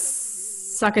want to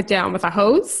suck it down with a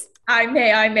hose? I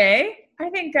may. I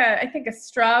think a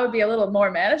straw would be a little more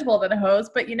manageable than a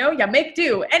hose, but you make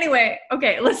do. Anyway,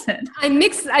 okay, listen. I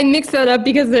mix that up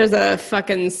because there's a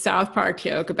fucking South Park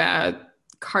joke about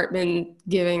Cartman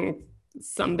giving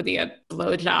somebody a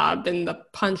blowjob, and the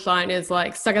punchline is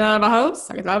like, suck it out of a hose,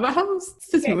 suck it out of a hose.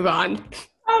 Let's just move on.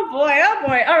 Oh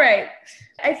boy. All right.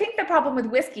 I think the problem with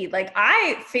Whiskey, like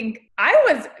I think I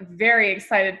was very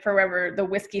excited for wherever the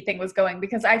Whiskey thing was going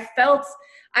because I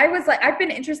was like, I've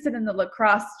been interested in the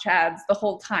lacrosse Chads the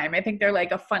whole time. I think they're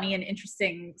like a funny and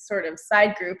interesting sort of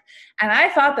side group. And I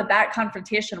thought that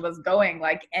confrontation was going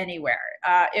like anywhere.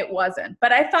 It wasn't,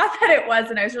 but I thought that it was,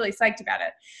 and I was really psyched about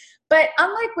it. But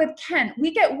unlike with Kent,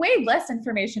 we get way less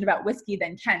information about Whiskey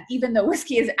than Kent, even though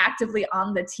Whiskey is actively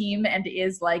on the team and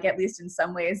is like, at least in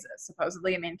some ways,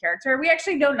 supposedly a main character. We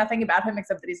actually know nothing about him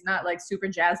except that he's not like super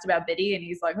jazzed about Biddy and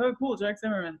he's like, oh, cool, Jack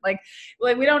Zimmerman. Like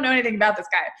we don't know anything about this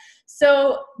guy.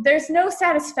 So there's no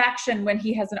satisfaction when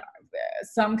he has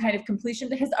some kind of completion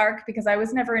to his arc because I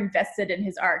was never invested in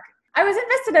his arc. I was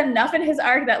invested enough in his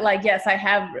arc that like, yes, I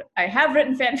have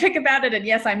written fanfic about it. And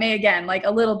yes, I may again, like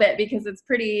a little bit because it's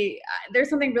pretty, there's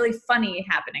something really funny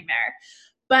happening there,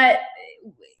 but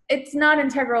it's not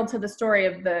integral to the story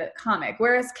of the comic.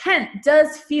 Whereas Kent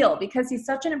does feel, because he's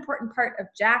such an important part of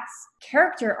Jack's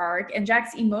character arc and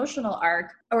Jack's emotional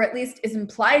arc, or at least is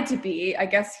implied to be. I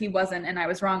guess he wasn't, and I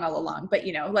was wrong all along, but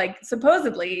like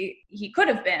supposedly he could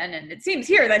have been, and it seems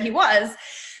here that he was.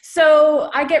 So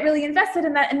I get really invested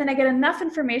in that, and then I get enough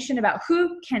information about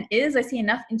who Kent is. I see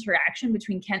enough interaction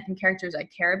between Kent and characters I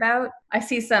care about. I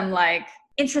see some like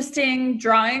interesting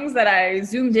drawings that I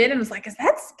zoomed in and was like, is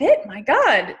that Spit? My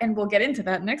God. And we'll get into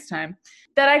that next time.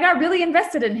 That I got really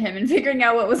invested in him and figuring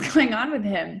out what was going on with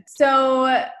him.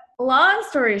 So long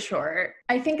story short,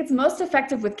 I think it's most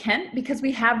effective with Kent because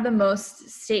we have the most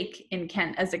stake in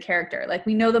Kent as a character. Like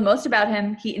we know the most about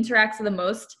him. He interacts the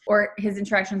most, or his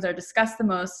interactions are discussed the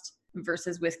most,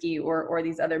 versus Whiskey or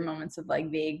these other moments of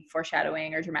like vague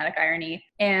foreshadowing or dramatic irony.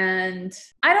 And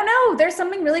I don't know, there's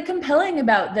something really compelling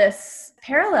about this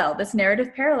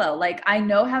narrative parallel. Like I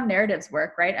know how narratives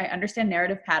work, right? I understand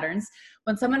narrative patterns.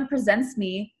 When someone presents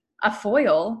me a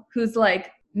foil who's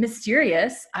like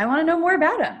mysterious, I want to know more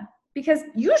about him. Because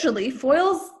usually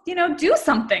foils, do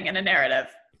something in a narrative.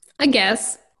 I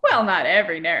guess. Well, not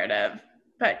every narrative,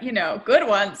 but, good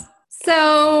ones.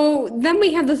 So then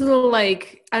we have this little,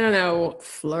 like, I don't know,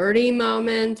 flirty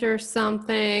moment or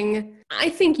something. I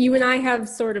think you and I have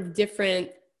sort of different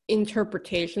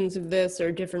interpretations of this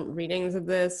or different readings of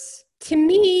this. To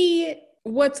me,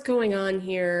 what's going on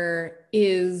here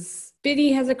is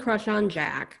Biddy has a crush on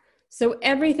Jack. So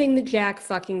everything that Jack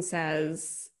fucking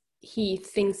says, he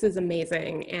thinks is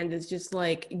amazing and is just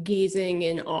like gazing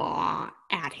in awe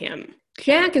at him.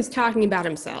 Jack is talking about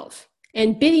himself.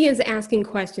 And Biddy is asking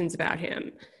questions about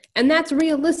him. And that's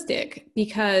realistic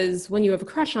because when you have a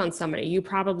crush on somebody, you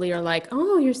probably are like,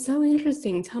 oh, you're so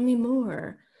interesting. Tell me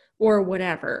more or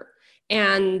whatever.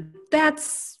 And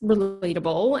that's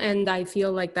relatable. And I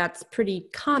feel like that's pretty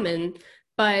common,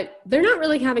 but they're not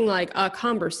really having like a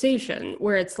conversation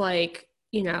where it's like,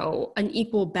 an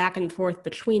equal back and forth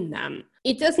between them.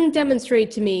 It doesn't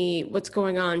demonstrate to me what's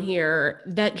going on here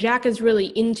that Jack is really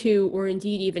into or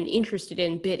indeed even interested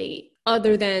in Biddy,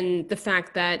 other than the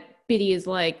fact that Biddy is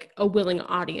like a willing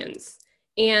audience.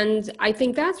 And I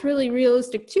think that's really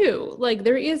realistic too. Like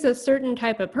there is a certain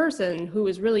type of person who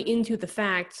is really into the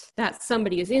fact that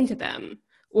somebody is into them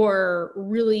or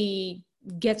really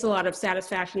gets a lot of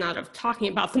satisfaction out of talking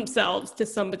about themselves to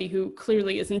somebody who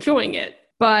clearly is enjoying it.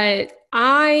 But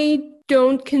I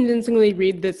don't convincingly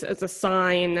read this as a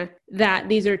sign that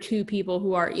these are two people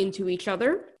who are into each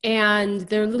other. And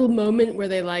their little moment where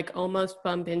they like almost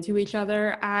bump into each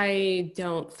other, I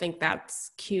don't think that's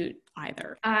cute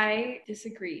either. I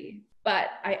disagree, but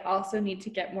I also need to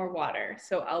get more water,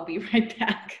 so I'll be right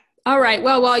back. All right,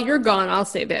 well, while you're gone, I'll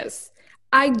say this.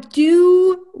 I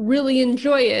do really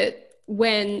enjoy it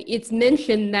when it's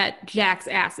mentioned that Jack's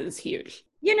ass is huge.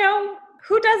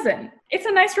 Who doesn't? It's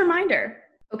a nice reminder.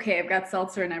 Okay, I've got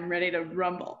seltzer and I'm ready to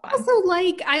rumble.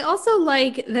 I also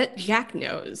like that Jack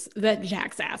knows that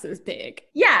Jack's ass is big.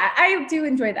 Yeah, I do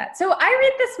enjoy that. So I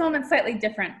read this moment slightly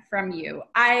different from you.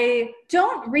 I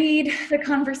don't read the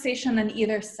conversation on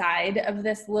either side of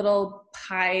this little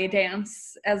pie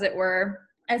dance, as it were,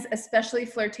 as especially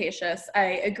flirtatious.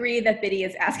 I agree that Biddy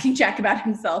is asking Jack about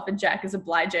himself and Jack is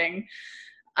obliging.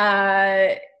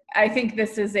 I think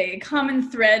this is a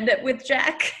common thread with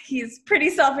Jack. He's pretty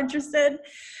self-interested.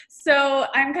 So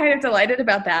I'm kind of delighted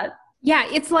about that. Yeah,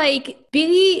 it's like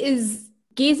Biddy is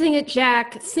gazing at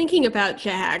Jack, thinking about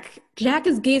Jack. Jack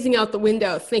is gazing out the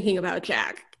window, thinking about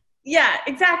Jack. Yeah,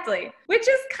 exactly. Which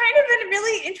is kind of a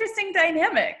really interesting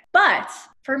dynamic. But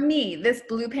for me, this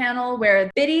blue panel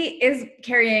where Biddy is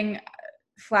carrying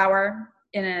flour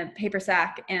in a paper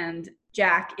sack and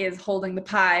Jack is holding the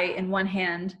pie in one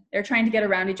hand. They're trying to get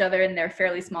around each other in their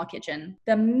fairly small kitchen.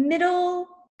 The middle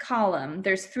column,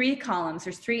 there's 3 columns,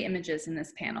 there's 3 images in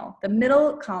this panel. The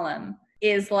middle column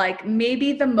is like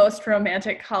maybe the most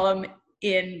romantic column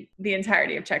in the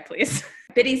entirety of Check Please.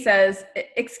 Biddy says,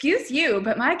 "Excuse you,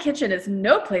 but my kitchen is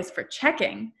no place for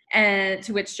checking." And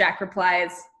to which Jack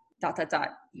replies, ...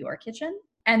 your kitchen?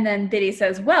 And then Biddy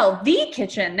says, "Well, the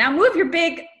kitchen. Now move your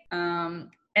big," and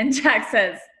Jack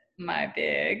says, "my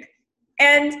big."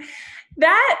 And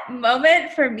that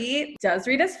moment for me does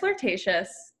read as flirtatious.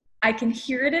 I can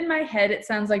hear it in my head. It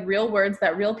sounds like real words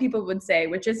that real people would say,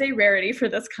 which is a rarity for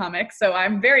this comic. So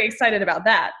I'm very excited about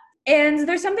that. And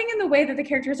there's something in the way that the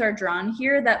characters are drawn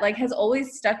here that like has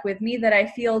always stuck with me that I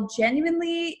feel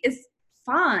genuinely is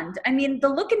fond. I mean, the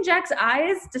look in Jack's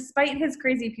eyes, despite his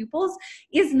crazy pupils,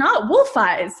 is not wolf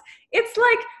eyes. It's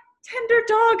like tender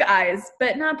dog eyes,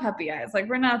 but not puppy eyes. Like,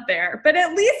 we're not there. But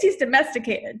at least he's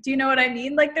domesticated. Do you know what I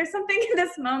mean? Like, there's something in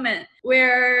this moment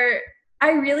where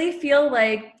I really feel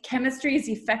like chemistry is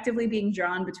effectively being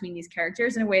drawn between these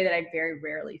characters in a way that I very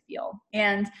rarely feel.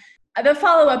 And the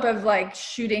follow-up of like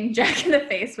shooting Jack in the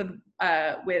face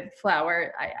with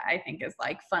flour, I think is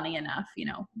like funny enough, you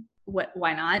know,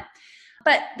 why not?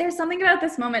 But there's something about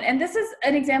this moment, and this is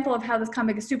an example of how this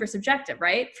comic is super subjective,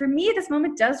 right? For me, this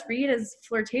moment does read as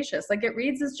flirtatious. Like, it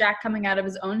reads as Jack coming out of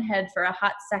his own head for a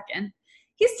hot second.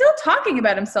 He's still talking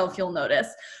about himself, you'll notice,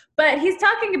 but he's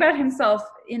talking about himself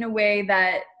in a way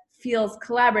that feels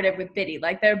collaborative with Biddy.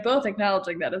 Like, they're both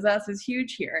acknowledging that his ass is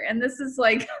huge here. And this is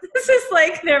like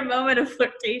their moment of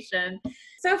flirtation.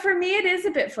 So for me, it is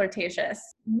a bit flirtatious.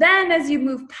 Then as you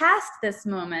move past this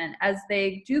moment, as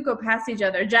they do go past each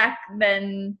other, Jack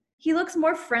then, he looks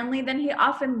more friendly than he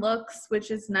often looks,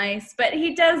 which is nice. But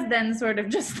he does then sort of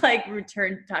just like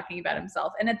return talking about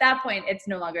himself. And at that point, it's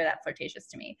no longer that flirtatious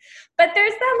to me. But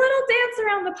there's that little dance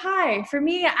around the pie. For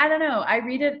me, I don't know. I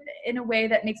read it in a way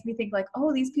that makes me think like,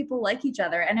 oh, these people like each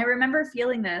other. And I remember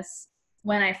feeling this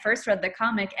when I first read the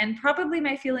comic, and probably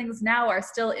my feelings now are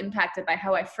still impacted by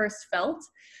how I first felt,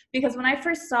 because when I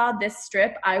first saw this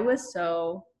strip, I was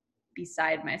so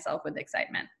beside myself with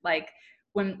excitement. Like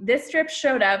when this strip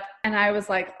showed up and I was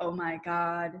like, oh my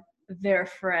God, they're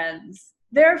friends.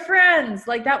 They're friends.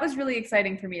 Like that was really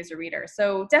exciting for me as a reader.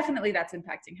 So definitely that's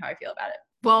impacting how I feel about it.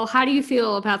 Well, how do you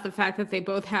feel about the fact that they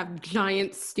both have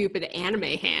giant, stupid anime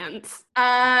hands?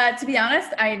 To be honest,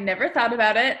 I never thought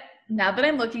about it. Now that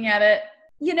I'm looking at it,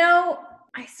 you know,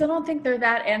 I still don't think they're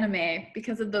that anime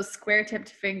because of those square-tipped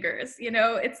fingers. You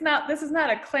know, this is not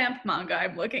a clamp manga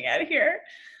I'm looking at here.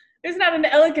 There's not an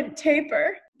elegant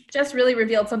taper. Just really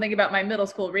revealed something about my middle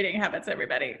school reading habits,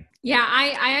 everybody. Yeah,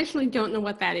 I actually don't know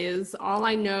what that is. All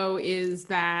I know is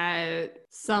that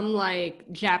some like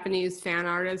Japanese fan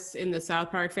artists in the South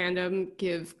Park fandom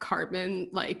give Cartman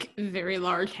like very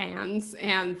large hands,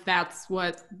 and that's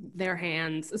what their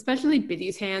hands, especially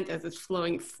Biddy's hand as it's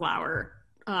flowing flower,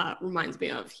 reminds me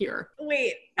of here.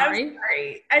 Wait, I'm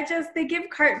sorry. They give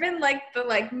Cartman like the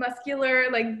like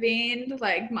muscular, like veined,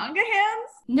 like manga hands?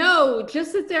 No,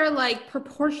 just that they're like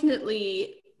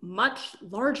proportionately much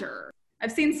larger.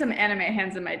 I've seen some anime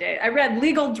hands in my day. I read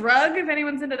Legal Drug, if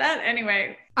anyone's into that.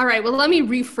 Anyway. All right, well, let me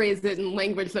rephrase it in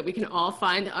language that we can all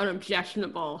find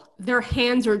unobjectionable. Their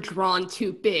hands are drawn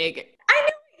too big. I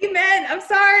know what you meant. I'm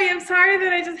sorry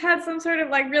that I just had some sort of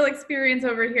like real experience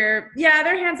over here. Yeah,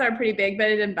 their hands are pretty big, but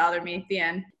it didn't bother me at the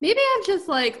end. Maybe I've just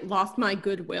like lost my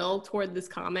goodwill toward this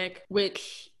comic,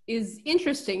 which is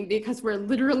interesting because we're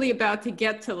literally about to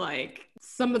get to like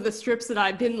some of the strips that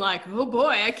I've been like, oh boy,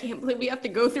 I can't believe we have to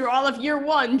go through all of year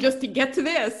one just to get to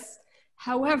this.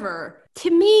 However,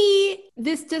 to me,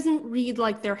 this doesn't read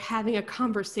like they're having a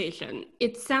conversation.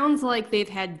 It sounds like they've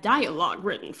had dialogue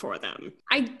written for them.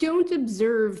 I don't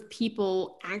observe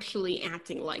people actually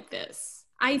acting like this.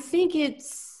 I think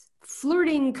it's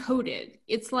flirting coded.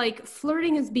 It's like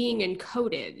flirting is being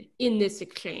encoded in this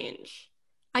exchange.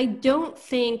 I don't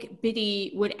think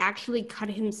Biddy would actually cut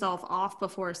himself off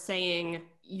before saying,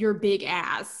 "Your big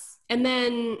ass." And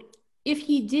then if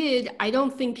he did, I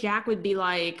don't think Jack would be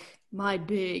like, "My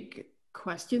big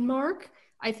question mark?"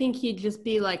 I think he'd just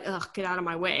be like, "Ugh, get out of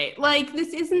my way." Like,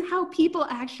 this isn't how people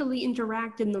actually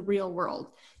interact in the real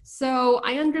world. So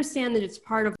I understand that it's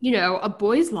part of, a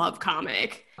boys' love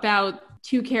comic about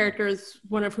two characters,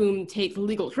 one of whom takes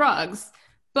illegal drugs.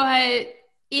 But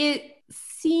it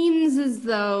seems as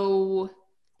though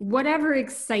whatever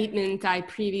excitement I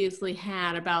previously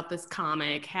had about this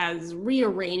comic has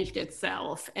rearranged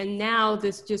itself, and now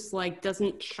this just like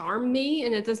doesn't charm me,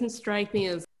 and it doesn't strike me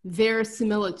as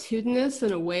verisimilitudinous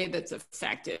in a way that's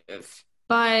effective.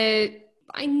 But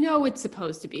I know it's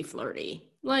supposed to be flirty.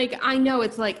 Like, I know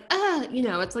it's like,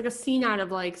 it's like a scene out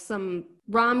of like some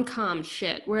rom-com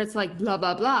shit where it's like blah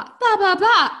blah blah blah blah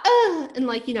blah and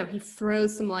like he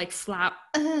throws some like flour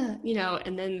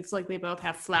and then it's like they both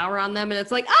have flour on them and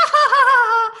it's like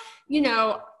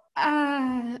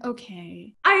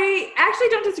okay. I actually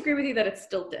don't disagree with you that it's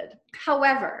stilted.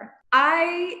 However,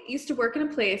 I used to work in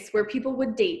a place where people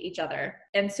would date each other.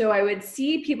 And so I would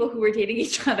see people who were dating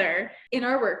each other in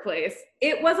our workplace.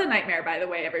 It was a nightmare, by the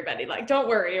way, everybody. Like, don't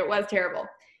worry, it was terrible.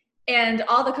 And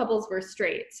all the couples were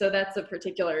straight. So that's a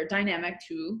particular dynamic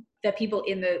too, that people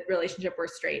in the relationship were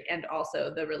straight and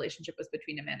also the relationship was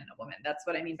between a man and a woman. That's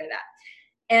what I mean by that.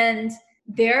 And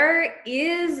there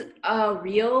is a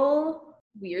real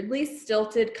weirdly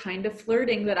stilted kind of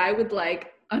flirting that I would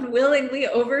like unwillingly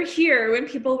overhear when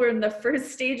people were in the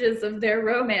first stages of their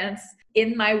romance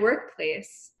in my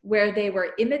workplace, where they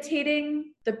were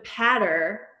imitating the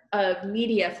patter of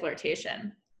media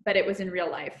flirtation, but it was in real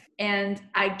life. And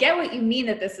I get what you mean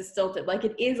that this is stilted, like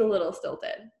it is a little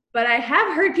stilted. But I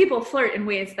have heard people flirt in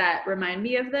ways that remind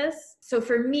me of this. So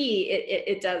for me,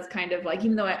 it does kind of like,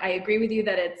 even though I agree with you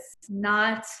that it's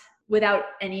not without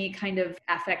any kind of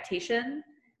affectation,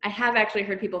 I have actually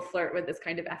heard people flirt with this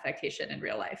kind of affectation in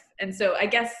real life. And so I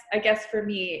guess for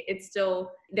me, it's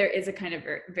still, there is a kind of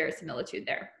verisimilitude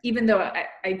there, even though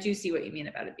I do see what you mean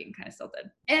about it being kind of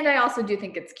stilted. And I also do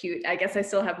think it's cute. I guess I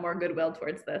still have more goodwill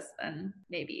towards this than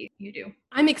maybe you do.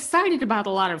 I'm excited about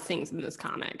a lot of things in this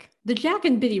comic. The Jack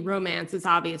and Biddy romance is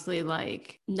obviously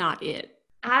like not it.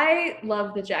 I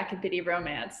love the Jack and Biddy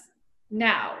romance.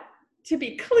 Now, to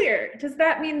be clear, does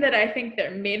that mean that I think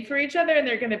they're made for each other and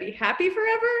they're going to be happy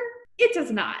forever? It does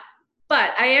not.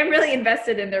 But I am really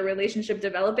invested in their relationship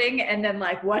developing, and then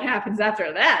like what happens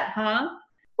after that, huh?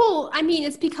 Well, I mean,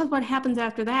 it's because what happens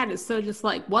after that is so just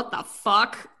like, what the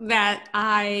fuck, that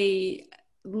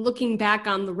looking back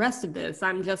on the rest of this,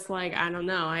 I'm just like, I don't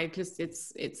know.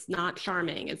 It's not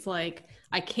charming. It's like,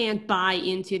 I can't buy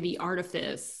into the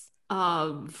artifice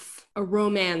of a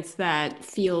romance that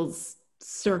feels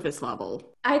surface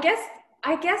level. I guess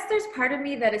there's part of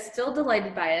me that is still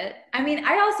delighted by it. I mean,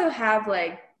 I also have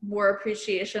like more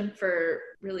appreciation for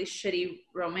really shitty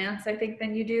romance, I think,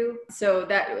 than you do. So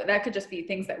that could just be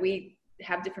things that we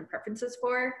have different preferences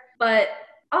for. But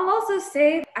I'll also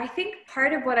say, I think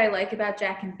part of what I like about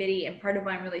Jack and Biddy, and part of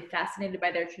why I'm really fascinated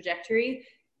by their trajectory,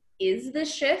 is the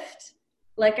shift.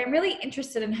 Like, I'm really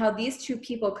interested in how these two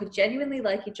people could genuinely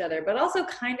like each other, but also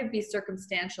kind of be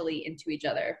circumstantially into each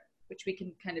other, which we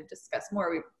can kind of discuss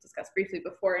more. We've discussed briefly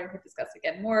before and could discuss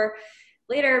again more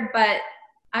later. But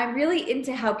I'm really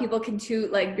into how people can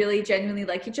like really genuinely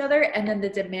like each other, and then the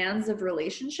demands of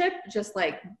relationship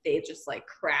they just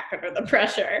crack under the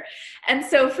pressure. And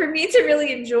so for me to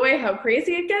really enjoy how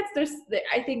crazy it gets,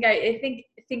 I think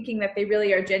thinking that they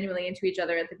really are genuinely into each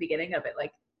other at the beginning of it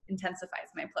like intensifies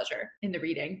my pleasure in the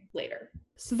reading later.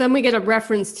 So then we get a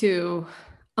reference to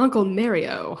Uncle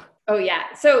Mario. Oh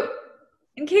yeah. So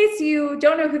in case you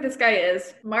don't know who this guy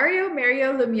is, Mario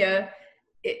Lemieux,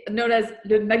 known as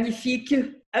Le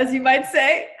Magnifique, as you might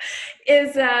say,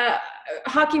 is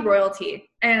hockey royalty.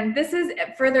 And this is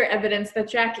further evidence that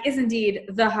Jack is indeed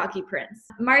the hockey prince.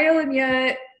 Mario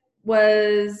Lemieux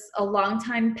was a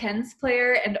longtime Pens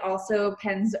player and also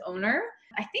Pens owner.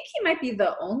 I think he might be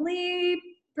the only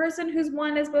person who's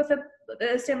won as both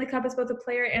the Stanley Cup as both a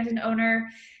player and an owner.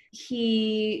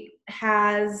 He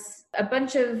has a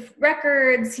bunch of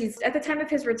records. He's at the time of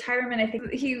his retirement, I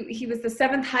think he was the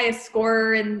 7th highest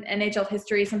scorer in NHL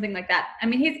history, something like that. I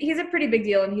mean, he's a pretty big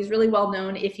deal, and he's really well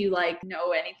known if you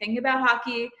know anything about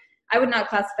hockey. I would not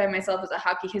classify myself as a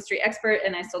hockey history expert,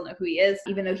 and I still know who he is,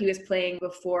 even though he was playing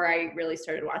before I really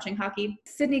started watching hockey.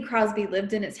 Sidney Crosby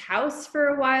lived in his house for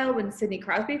a while when Sidney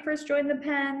Crosby first joined the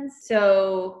Pens.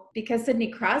 So because Sidney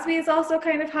Crosby is also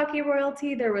kind of hockey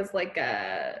royalty, there was like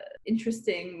a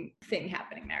interesting thing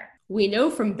happening there. We know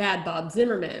from Bad Bob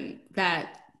Zimmerman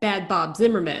that Bad Bob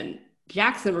Zimmerman,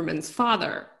 Jack Zimmerman's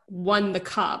father, won the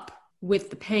cup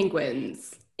with the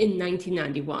Penguins in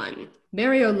 1991.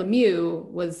 Mario Lemieux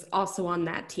was also on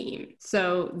that team,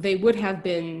 so they would have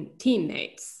been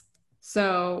teammates.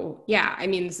 So yeah, I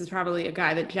mean, this is probably a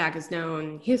guy that Jack has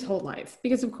known his whole life,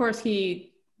 because of course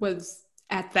he was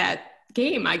at that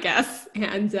game, I guess,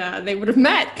 and they would have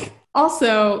met.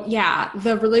 Also, yeah,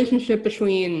 the relationship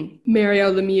between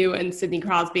Mario Lemieux and Sidney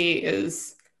Crosby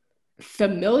is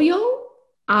familial.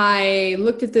 I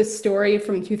looked at this story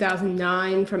from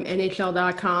 2009 from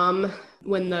NHL.com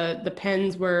when the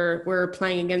Pens were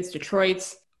playing against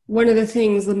Detroit. One of the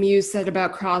things Lemieux said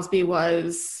about Crosby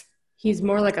was he's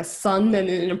more like a son than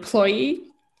an employee.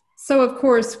 So, of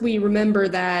course, we remember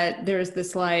that there's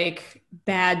this like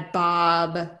Bad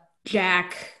Bob,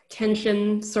 Jack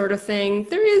tension sort of thing.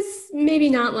 There is maybe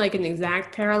not like an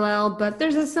exact parallel, but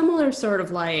there's a similar sort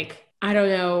of like, I don't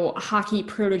know, hockey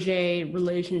protege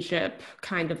relationship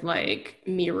kind of like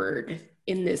mirrored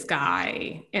in this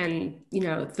guy and,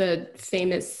 the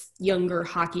famous younger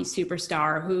hockey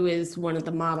superstar who is one of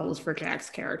the models for Jack's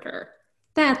character.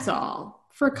 That's all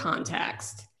for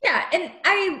context. Yeah, and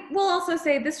I will also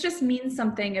say this just means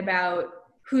something about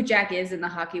who Jack is in the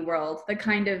hockey world, the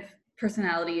kind of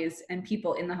personalities and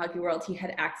people in the hockey world he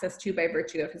had access to by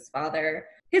virtue of his father.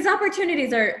 His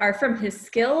opportunities are from his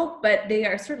skill, but they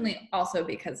are certainly also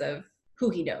because of who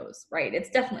he knows, right? It's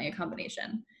definitely a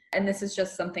combination. And this is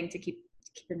just something to keep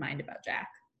in mind about Jack.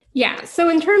 Yeah, so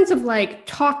in terms of like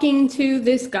talking to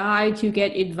this guy to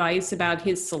get advice about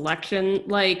his selection,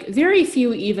 like very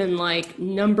few even like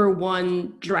number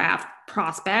one draft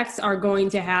prospects are going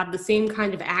to have the same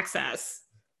kind of access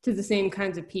to the same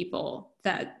kinds of people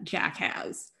that Jack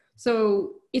has.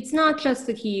 So it's not just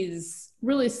that he's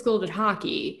really skilled at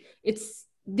hockey.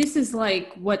 This is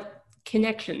like what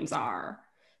connections are.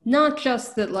 Not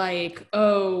just that like,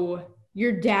 oh,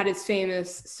 your dad is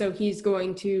famous, so he's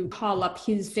going to call up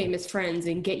his famous friends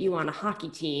and get you on a hockey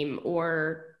team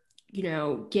or,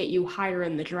 get you higher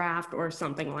in the draft or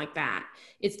something like that.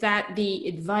 It's that the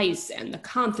advice and the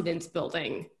confidence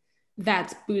building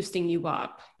that's boosting you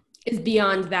up is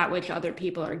beyond that which other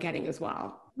people are getting as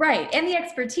well. Right, and the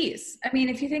expertise. I mean,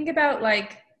 if you think about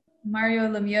like Mario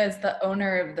Lemieux is the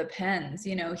owner of the Pens,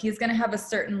 he's going to have a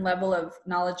certain level of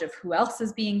knowledge of who else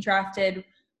is being drafted,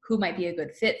 who might be a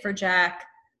good fit for Jack,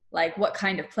 like what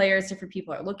kind of players different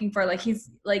people are looking for. Like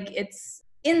it's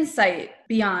insight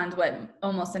beyond what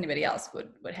almost anybody else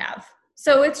would have.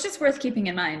 So it's just worth keeping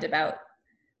in mind about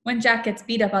when Jack gets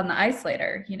beat up on the ice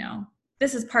later,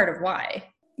 this is part of why.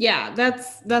 Yeah,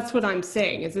 that's what I'm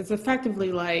saying, is it's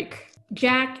effectively like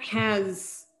Jack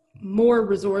has more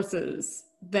resources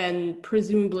than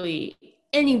presumably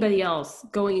anybody else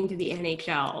going into the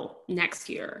NHL next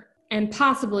year, and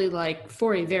possibly like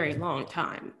for a very long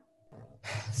time.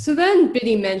 So then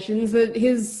Biddy mentions that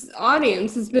his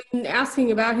audience has been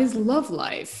asking about his love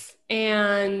life.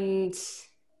 And,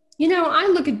 I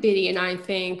look at Biddy and I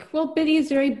think, well, Biddy is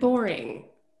very boring.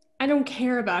 I don't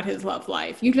care about his love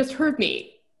life. You just heard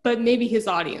me, but maybe his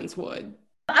audience would.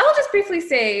 I will just briefly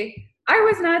say, I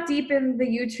was not deep in the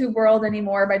YouTube world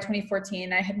anymore by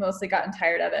 2014. I had mostly gotten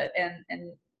tired of it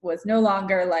and was no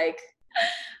longer like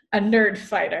a nerd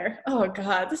fighter. Oh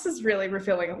God, this is really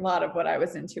revealing a lot of what I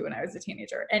was into when I was a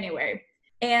teenager. Anyway,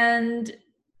 and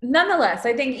nonetheless,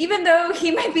 I think even though he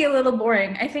might be a little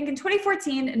boring, I think in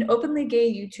 2014, an openly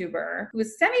gay YouTuber who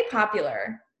was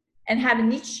semi-popular and had a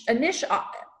niche,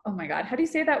 oh my God, how do you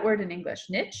say that word in English?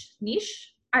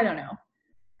 Niche? I don't know.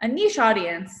 A niche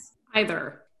audience.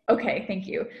 Either. Okay, thank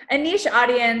you. A niche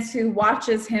audience who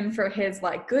watches him for his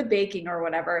like good baking or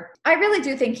whatever. I really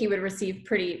do think he would receive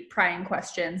pretty prying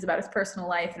questions about his personal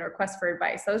life and requests for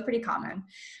advice. That was pretty common.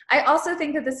 I also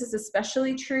think that this is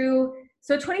especially true.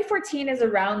 So 2014 is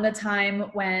around the time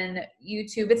when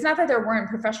YouTube, it's not that there weren't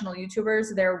professional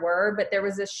YouTubers, there were, but there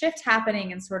was a shift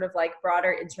happening in sort of like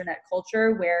broader internet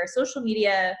culture where social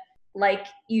media, like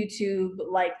YouTube,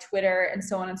 like Twitter, and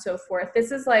so on and so forth,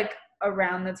 this is like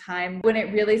around the time when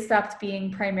it really stopped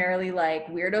being primarily like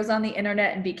weirdos on the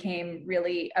internet and became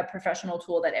really a professional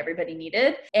tool that everybody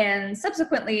needed. And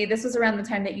subsequently, this was around the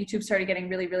time that YouTube started getting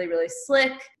really, really, really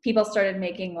slick. People started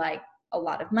making like a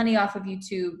lot of money off of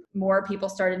YouTube. More people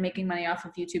started making money off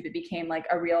of YouTube. It became like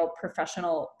a real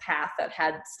professional path that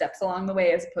had steps along the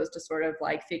way as opposed to sort of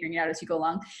like figuring it out as you go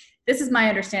along. This is my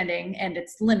understanding, and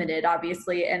it's limited,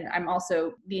 obviously, and I'm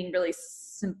also being really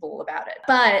simple about it.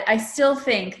 But I still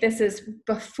think this is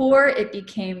before it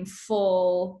became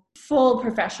full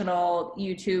professional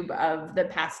YouTube of the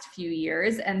past few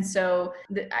years. And so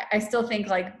I still think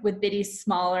like with Biddy's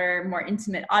smaller, more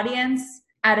intimate audience,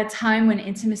 at a time when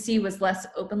intimacy was less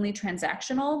openly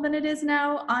transactional than it is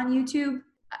now on YouTube,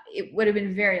 it would have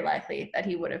been very likely that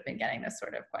he would have been getting this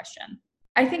sort of question.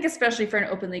 I think especially for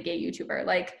an openly gay YouTuber,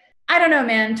 like, I don't know,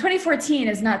 man, 2014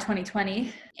 is not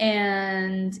 2020.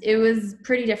 And it was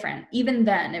pretty different. Even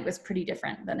then, it was pretty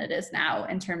different than it is now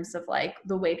in terms of like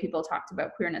the way people talked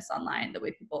about queerness online, the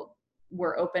way people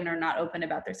were open or not open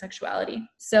about their sexuality.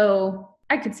 So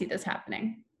I could see this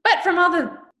happening. But from all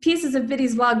the pieces of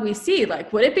Biddy's vlog we see,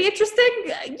 like, would it be interesting?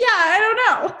 Yeah, I don't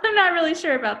know. I'm not really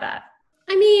sure about that.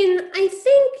 I mean, I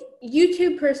think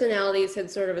YouTube personalities had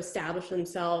sort of established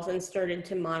themselves and started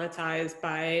to monetize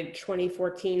by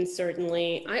 2014,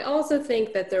 certainly. I also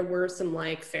think that there were some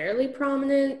like fairly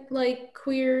prominent like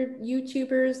queer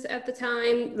YouTubers at the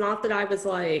time. Not that I was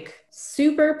like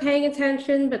super paying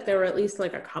attention, but there were at least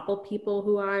like a couple people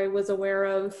who I was aware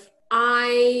of.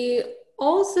 I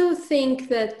also think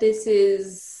that this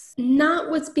is not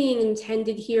what's being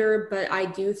intended here, but I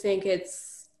do think it's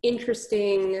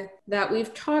interesting that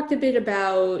we've talked a bit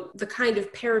about the kind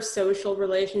of parasocial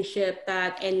relationship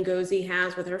that Ngozi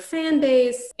has with her fan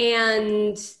base.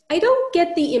 And I don't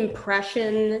get the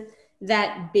impression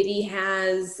that Biddy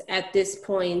has at this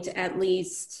point, at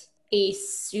least, a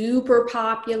super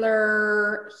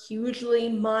popular, hugely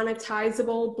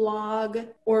monetizable blog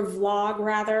or vlog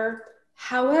rather.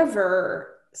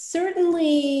 However,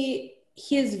 certainly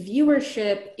his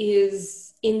viewership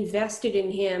is invested in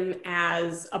him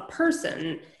as a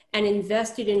person and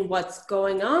invested in what's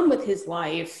going on with his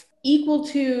life, equal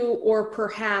to or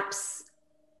perhaps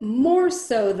more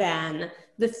so than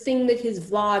the thing that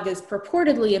his vlog is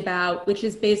purportedly about, which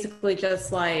is basically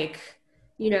just like,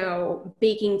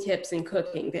 baking tips and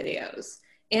cooking videos.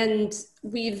 And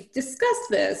we've discussed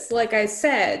this, like I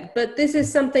said, but this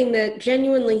is something that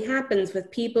genuinely happens with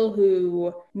people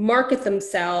who market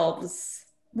themselves.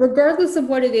 Regardless of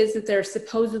what it is that they're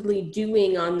supposedly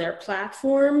doing on their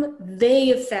platform, they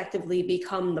effectively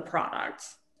become the product.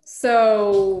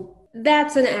 So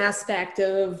that's an aspect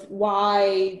of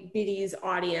why Biddy's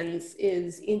audience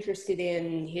is interested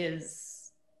in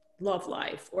his love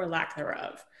life or lack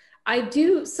thereof.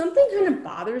 Something kind of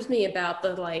bothers me about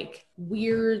the like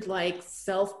weird, like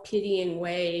self-pitying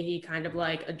way he kind of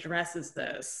like addresses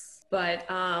this. But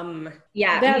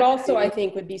that also I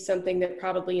think would be something that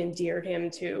probably endeared him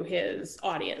to his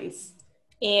audience.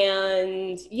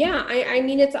 And yeah, I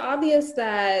mean, it's obvious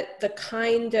that the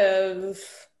kind of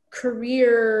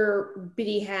career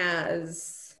Biddy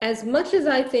has, as much as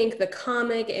I think the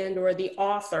comic and or the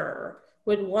author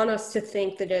would want us to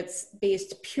think that it's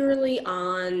based purely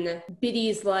on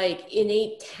Biddy's like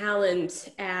innate talent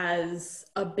as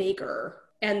a baker,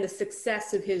 and the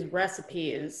success of his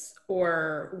recipes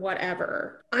or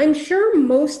whatever. I'm sure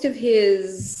most of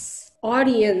his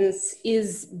audience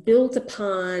is built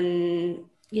upon,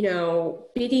 you know,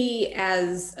 Biddy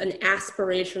as an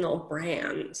aspirational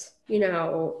brand. You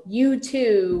know, you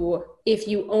too, if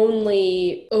you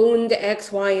only owned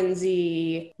X, Y, and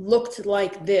Z, looked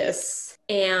like this,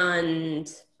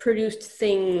 and produced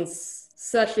things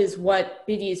such as what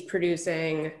Biddy's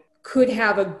producing, could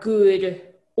have a good,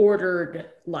 ordered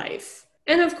life.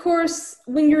 And of course,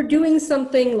 when you're doing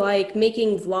something like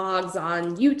making vlogs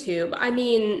on YouTube, I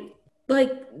mean,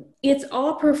 like, it's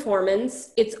all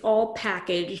performance, it's all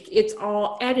packaged, it's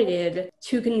all edited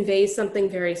to convey something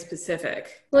very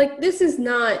specific. Like, this is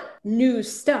not new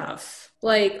stuff.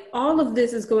 Like, all of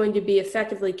this is going to be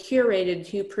effectively curated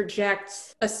to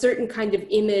project a certain kind of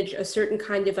image, a certain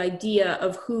kind of idea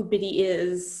of who Biddy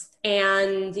is.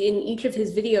 And in each of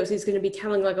his videos, he's going to be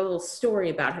telling like a little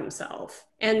story about himself.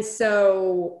 And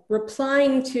so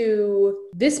replying to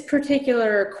this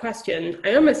particular question,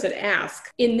 I almost said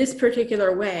ask, in this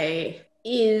particular way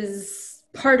is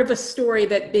part of a story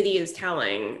that Biddy is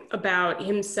telling about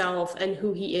himself and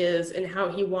who he is and how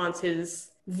he wants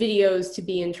his videos to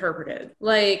be interpreted.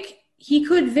 Like, he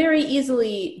could very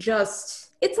easily just,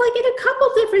 it's like in a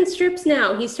couple different strips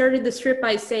now. He started the strip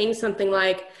by saying something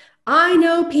like, I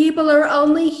know people are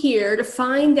only here to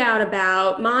find out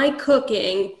about my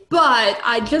cooking, but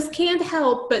I just can't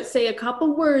help but say a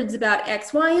couple words about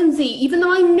X, Y, and Z, even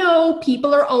though I know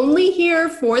people are only here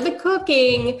for the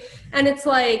cooking. And it's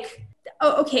like,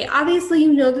 oh, okay, obviously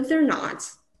you know that they're not.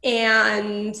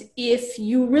 And if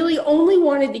you really only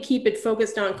wanted to keep it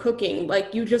focused on cooking,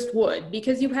 like you just would,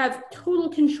 because you have total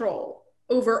control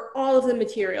over all of the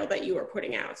material that you are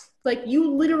putting out. Like,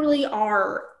 you literally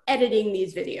are editing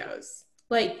these videos.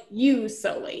 Like, you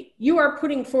solely. You are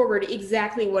putting forward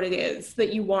exactly what it is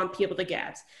that you want people to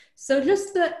get. So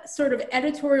just the sort of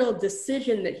editorial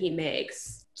decision that he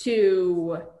makes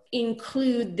to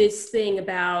include this thing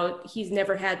about he's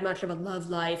never had much of a love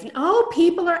life. And, oh,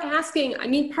 people are asking. I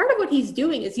mean, part of what he's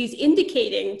doing is he's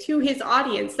indicating to his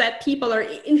audience that people are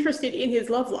interested in his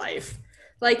love life.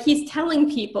 Like, he's telling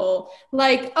people,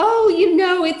 like, oh, you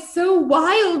know, it's so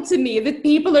wild to me that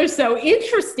people are so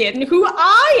interested in who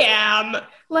I am.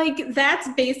 Like, that's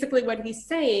basically what he's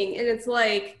saying. And it's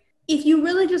like, if you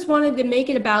really just wanted to make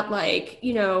it about, like,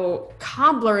 you know,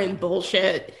 cobbler and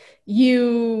bullshit,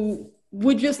 you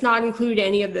would just not include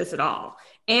any of this at all.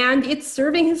 And it's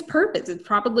serving his purpose. It's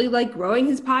probably like growing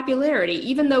his popularity,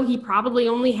 even though he probably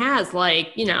only has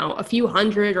like, you know, a few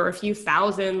hundred or a few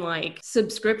thousand like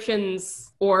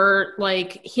subscriptions or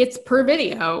like hits per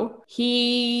video.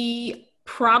 He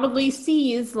probably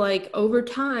sees like over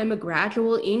time a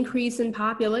gradual increase in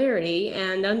popularity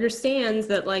and understands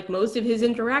that like most of his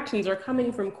interactions are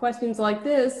coming from questions like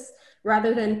this,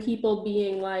 rather than people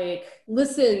being like,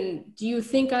 listen, do you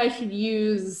think I should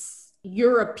use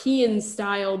European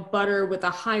style butter with a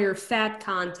higher fat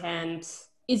content?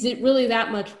 Is it really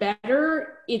that much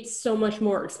better? It's so much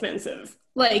more expensive.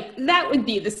 Like, that would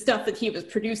be the stuff that he was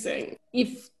producing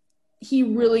if he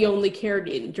really only cared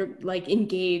to like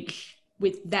engage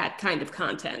with that kind of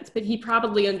content. But he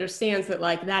probably understands that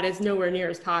like that is nowhere near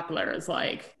as popular as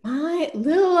like my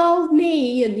little old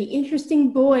me and the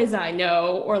interesting boys I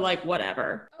know, or like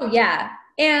whatever. Oh yeah.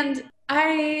 And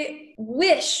I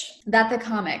wish that the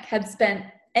comic had spent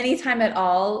any time at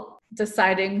all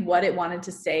deciding what it wanted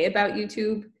to say about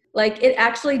YouTube. Like, it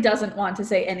actually doesn't want to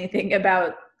say anything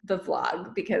about the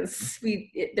vlog because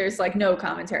there's like no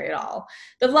commentary at all.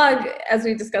 The vlog, as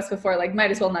we discussed before, like might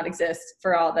as well not exist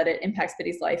for all that it impacts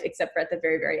Biddy's life, except for at the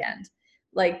very, very end.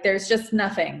 Like, there's just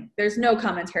nothing. There's no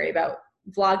commentary about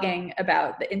vlogging,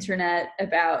 about the internet,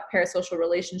 about parasocial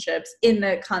relationships in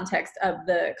the context of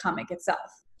the comic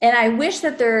itself. And I wish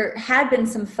that there had been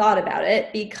some thought about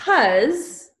it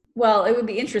because, well, it would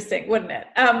be interesting, wouldn't it?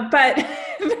 But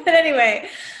anyway,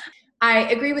 I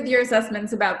agree with your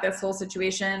assessments about this whole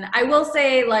situation. I will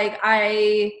say, like,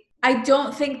 I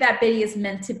don't think that Biddy is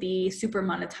meant to be super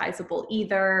monetizable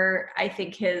either. I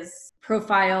think his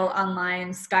profile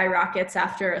online skyrockets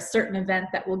after a certain event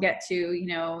that we'll get to, you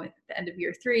know, at the end of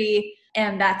year 3.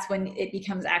 And that's when it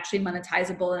becomes actually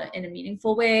monetizable in a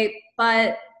meaningful way.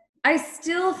 But I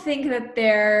still think that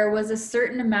there was a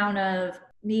certain amount of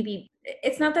maybe,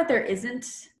 it's not that there isn't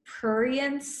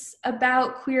prurience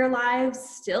about queer lives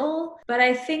still, but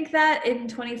I think that in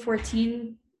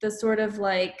 2014, the sort of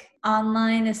like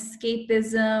online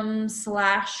escapism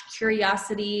 /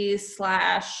 curiosity /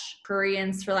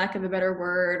 prurience, for lack of a better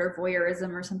word, or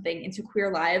voyeurism or something into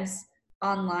queer lives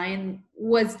online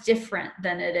was different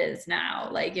than it is now.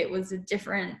 Like, it was a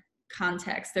different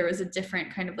context. There was a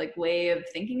different kind of like way of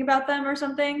thinking about them or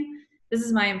something. This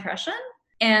is my impression.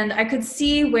 And I could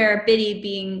see where Biddy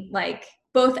being like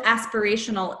both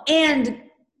aspirational and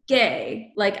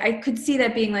gay, like I could see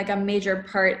that being like a major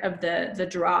part of the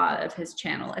draw of his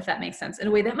channel, if that makes sense, in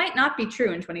a way that might not be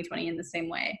true in 2020 in the same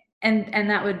way. And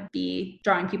that would be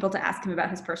drawing people to ask him about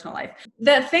his personal life.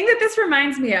 The thing that this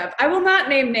reminds me of, I will not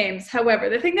name names, however,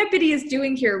 the thing that Biddy is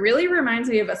doing here really reminds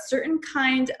me of a certain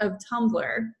kind of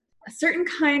Tumblr, a certain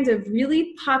kind of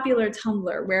really popular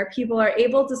Tumblr where people are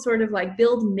able to sort of like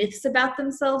build myths about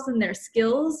themselves and their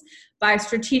skills by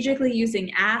strategically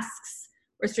using asks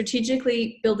or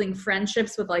strategically building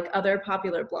friendships with like other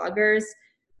popular bloggers.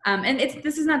 And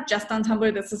this is not just on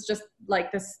Tumblr. This is just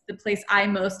like the place I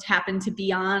most happen to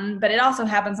be on, but it also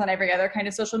happens on every other kind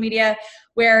of social media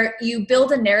where you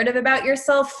build a narrative about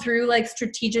yourself through like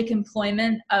strategic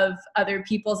employment of other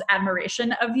people's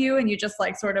admiration of you. And you just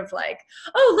like sort of like,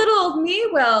 oh, little old me.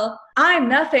 Well, I'm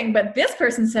nothing, but this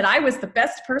person said I was the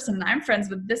best person and I'm friends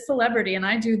with this celebrity and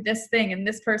I do this thing. And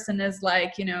this person is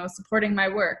like, you know, supporting my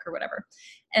work or whatever.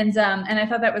 And I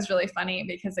thought that was really funny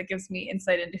because it gives me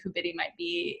insight into who Biddy might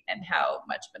be and how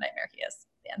much of a nightmare he is.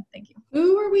 Dan, thank you.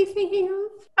 Who are we thinking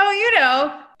of? Oh, you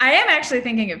know, I am actually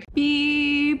thinking of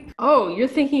Beep. Oh, you're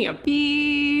thinking of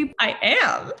Beep. I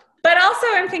am. But also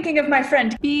I'm thinking of my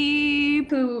friend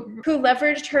Beep, who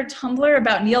leveraged her Tumblr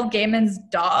about Neil Gaiman's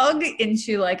dog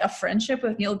into like a friendship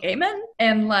with Neil Gaiman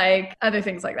and like other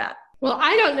things like that. Well,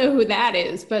 I don't know who that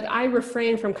is, but I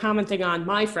refrain from commenting on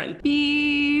my friend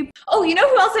Beep. Oh, you know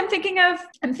who else I'm thinking of?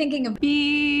 I'm thinking of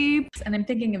Beep, and I'm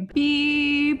thinking of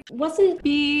Beep. Wasn't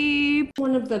Beep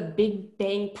one of the Big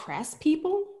Bang Press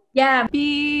people? Yeah,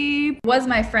 Beep was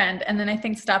my friend, and then I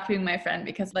think stopped being my friend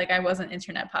because like I wasn't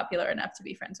internet popular enough to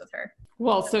be friends with her.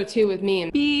 Well, so too with me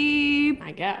and Beep,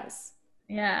 I guess.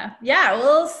 Yeah,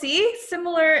 we'll see.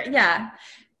 Similar, yeah.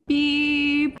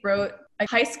 Beep wrote a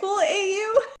high school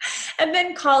AU and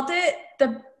then called it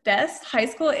the best high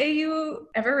school AU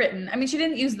ever written. I mean, she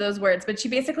didn't use those words, but she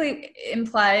basically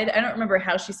implied, I don't remember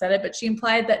how she said it, but she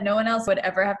implied that no one else would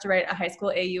ever have to write a high school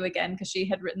AU again because she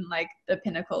had written like the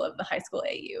pinnacle of the high school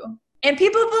AU. And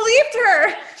people believed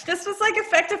her. This was like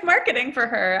effective marketing for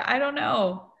her. I don't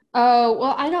know. Oh,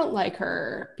 well, I don't like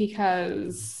her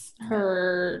because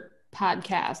her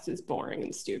podcast is boring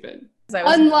and stupid.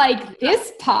 Unlike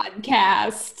this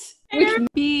podcast, which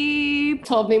Beep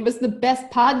told me was the best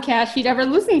podcast she'd ever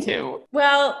listened to.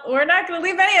 Well, we're not going to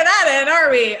leave any of that in,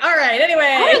 are we? All right, anyway.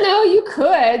 I don't know, you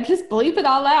could. Just bleep it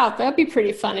all out. That'd be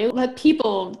pretty funny. Let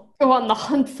people go on the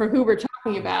hunt for who we're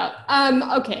talking about.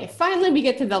 Okay, finally we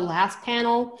get to the last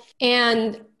panel.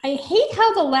 And I hate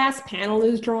how the last panel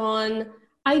is drawn.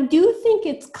 I do think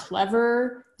it's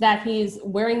clever that he's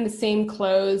wearing the same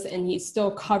clothes and he's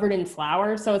still covered in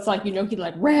flour. So it's like, you know, he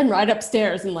like ran right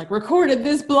upstairs and like recorded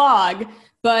this blog.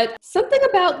 But something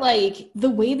about like the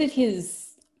way that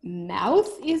his mouth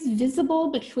is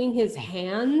visible between his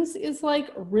hands is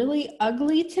like really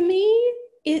ugly to me.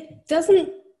 It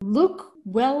doesn't look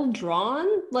well drawn.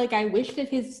 Like I wish that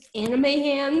his anime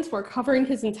hands were covering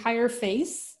his entire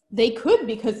face. They could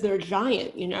because they're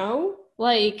giant, you know?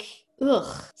 Like,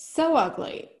 ugh, so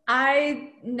ugly.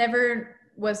 I never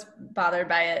was bothered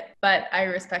by it, but I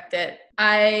respect it.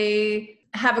 I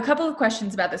have a couple of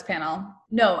questions about this panel.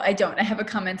 No, I don't. I have a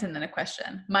comment and then a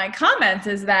question. My comment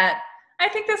is that I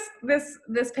think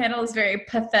this panel is very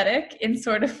pathetic in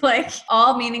sort of like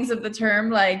all meanings of the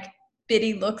term, like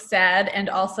Biddy looks sad and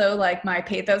also like my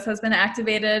pathos has been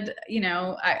activated. You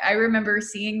know, I remember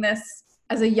seeing this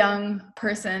as a young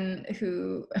person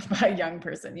you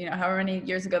know, however many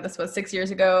years ago this was, 6 years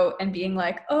ago, and being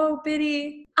like, oh,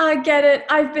 Biddy, I get it.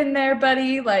 I've been there,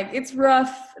 buddy. Like, it's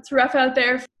rough. It's rough out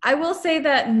there. I will say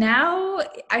that now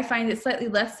I find it slightly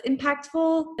less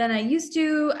impactful than I used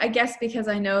to, I guess because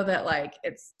I know that, like,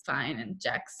 it's fine and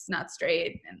Jack's not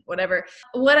straight and whatever.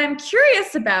 What I'm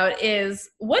curious about is,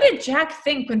 what did Jack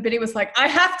think when Biddy was like, I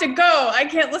have to go. I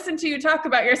can't listen to you talk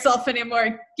about yourself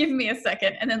anymore. Give me a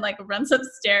second. And then, like, runs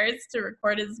upstairs to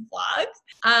record his vlog.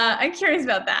 I'm curious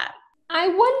about that. I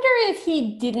wonder if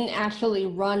he didn't actually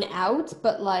run out,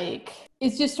 but like,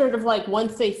 it's just sort of like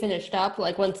once they finished up,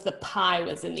 like once the pie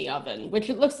was in the oven, which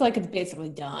it looks like it's basically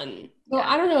done. So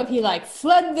I don't know if he like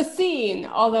fled the scene,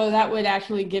 although that would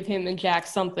actually give him and Jack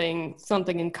something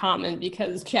in common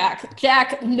because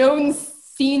Jack known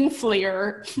scene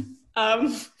fleer.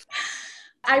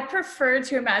 I prefer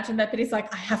to imagine that Biddy's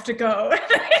like, I have to go. And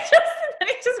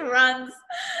he just runs.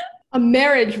 A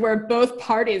marriage where both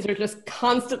parties are just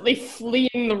constantly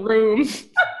fleeing the room.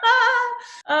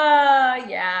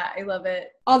 Yeah, I love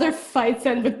it. All their fights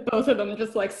end with both of them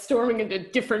just like storming into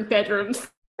different bedrooms.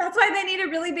 That's why they need a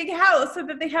really big house so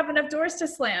that they have enough doors to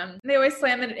slam. They always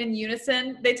slam it in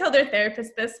unison. They tell their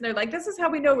therapist this, and they're like, this is how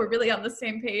we know we're really on the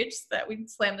same page, so that we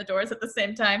slam the doors at the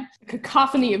same time. A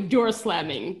cacophony of door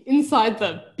slamming inside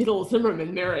the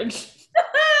Biddle-Zimmerman marriage.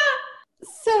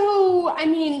 So, I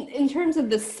mean, in terms of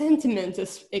the sentiment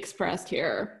expressed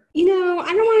here, I don't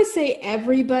want to say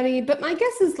everybody, but my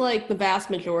guess is like the vast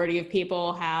majority of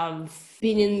people have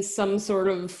been in some sort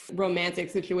of romantic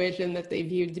situation that they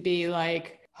viewed to be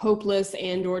like hopeless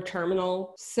and or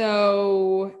terminal.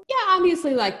 So yeah,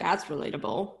 obviously like that's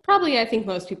relatable. Probably I think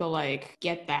most people like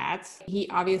get that. He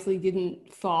obviously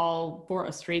didn't fall for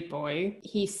a straight boy.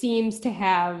 He seems to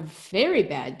have very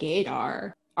bad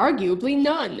gaydar, arguably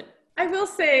none. I will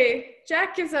say,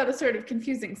 Jack gives out a sort of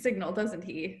confusing signal, doesn't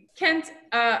he? Kent,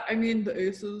 the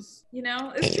aces,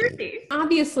 is tricky.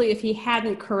 Obviously, if he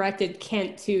hadn't corrected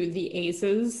Kent to the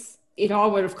aces, it all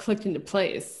would have clicked into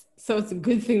place. So it's a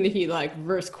good thing that he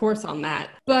reversed course on that.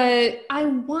 But I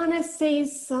want to say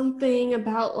something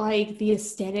about the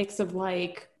aesthetics of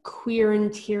queer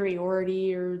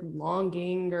interiority or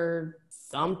longing or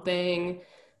something.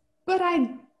 But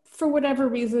I, for whatever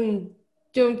reason,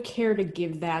 don't care to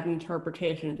give that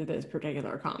interpretation to this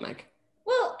particular comic.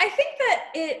 Well, I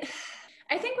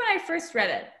think when I first read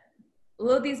it,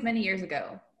 these many years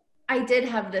ago, I did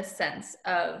have this sense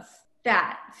of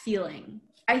that feeling.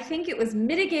 I think it was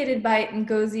mitigated by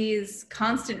Ngozie's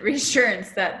constant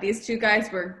reassurance that these two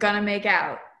guys were gonna make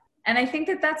out. And I think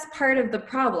that that's part of the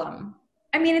problem.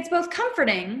 I mean, it's both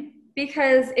comforting,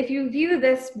 because if you view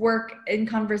this work in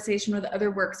conversation with other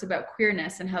works about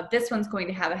queerness and how this one's going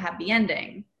to have a happy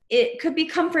ending, it could be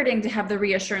comforting to have the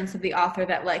reassurance of the author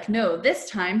that no, this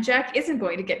time Jack isn't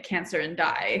going to get cancer and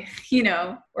die,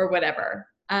 or whatever.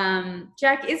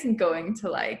 Jack isn't going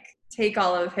to take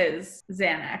all of his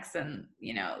Xanax and,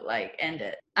 end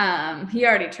it. He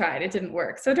already tried, it didn't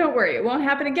work. So don't worry, it won't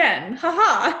happen again.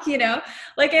 Haha, I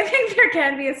think there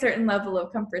can be a certain level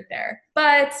of comfort there.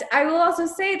 But I will also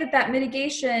say that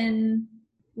mitigation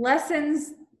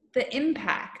lessens the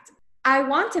impact. I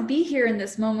want to be here in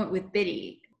this moment with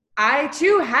Biddy. I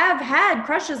too have had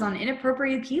crushes on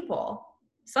inappropriate people,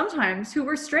 sometimes who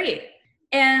were straight.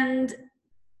 And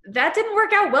that didn't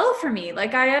work out well for me.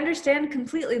 I understand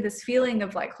completely this feeling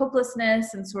of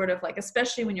hopelessness and sort of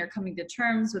especially when you're coming to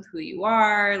terms with who you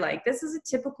are. This is a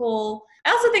typical,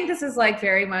 I also think this is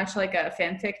very much a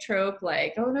fanfic trope.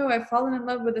 Oh no, I've fallen in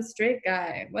love with a straight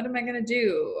guy. What am I going to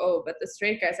do? Oh, but the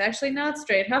straight guy's actually not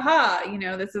straight. Haha.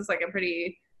 This is a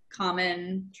pretty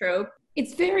common trope.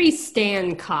 It's very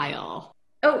Stan Kyle.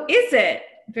 Oh, is it?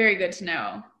 Very good to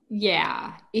know.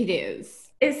 Yeah, it is.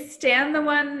 Is Stan the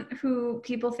one who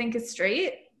people think is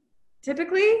straight,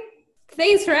 typically?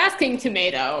 Thanks for asking,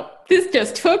 Tomato. This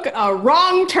just took a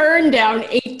wrong turn down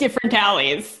 8 different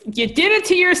alleys. You did it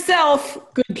to yourself.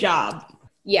 Good job.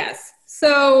 Yes.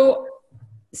 So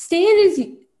Stan is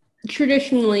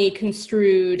traditionally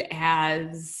construed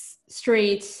as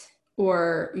straight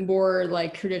or more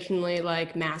traditionally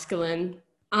masculine.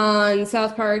 On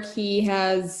South Park, he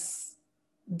has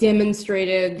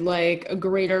demonstrated a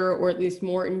greater or at least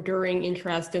more enduring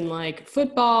interest in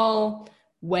football.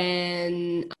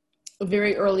 When a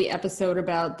very early episode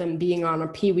about them being on a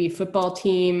Pee-wee football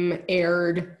team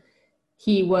aired,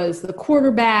 he was the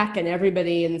quarterback and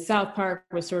everybody in South Park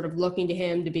was sort of looking to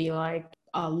him to be a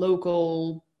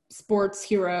local sports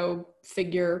hero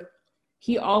figure.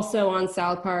 He also on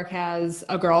South Park has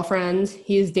a girlfriend.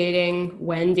 He's dating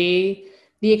Wendy.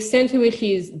 The extent to which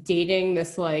he's dating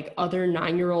this other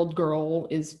 9-year-old girl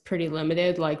is pretty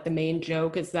limited. The main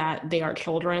joke is that they are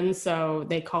children, so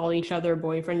they call each other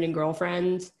boyfriend and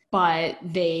girlfriend, but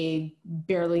they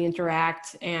barely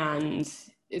interact, and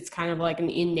it's kind of an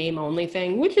in-name only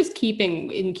thing, which is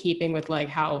in keeping with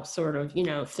how sort of,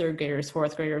 third graders,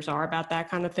 fourth graders are about that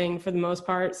kind of thing for the most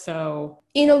part. So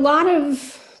in a lot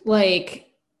of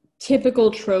typical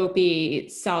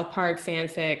tropey South Park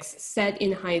fanfics set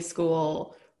in high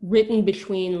school, written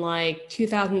between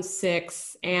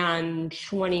 2006 and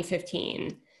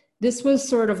 2015. This was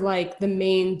sort of the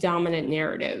main dominant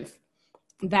narrative,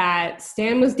 that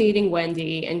Stan was dating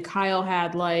Wendy and Kyle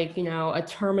had a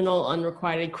terminal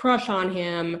unrequited crush on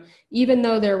him, even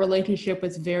though their relationship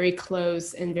was very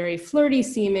close and very flirty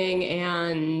seeming,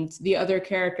 and the other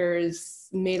characters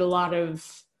made a lot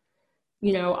of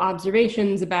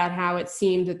observations about how it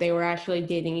seemed that they were actually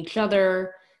dating each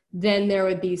other. Then there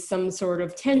would be some sort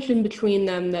of tension between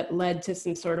them that led to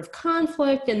some sort of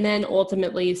conflict. And then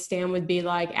ultimately Stan would be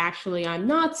actually, I'm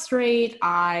not straight.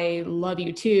 I love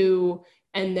you too.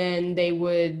 And then they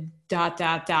would ...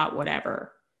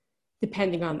 whatever,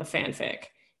 depending on the fanfic.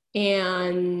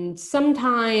 And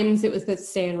sometimes it was that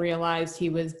Stan realized he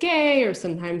was gay, or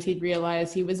sometimes he'd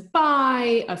realize he was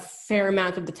bi. A fair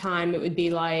amount of the time it would be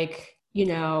like,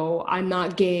 I'm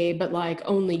not gay, but like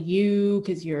only you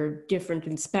because you're different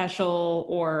and special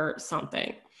or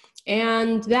something.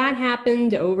 And that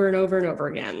happened over and over and over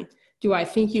again. Do I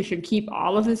think you should keep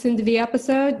all of this into the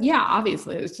episode? Yeah,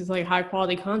 obviously. It's just like high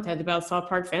quality content about South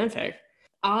Park fanfic.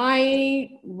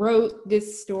 I wrote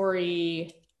this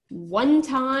story one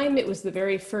time. It was the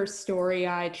very first story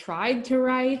I tried to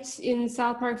write in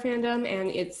South Park fandom, and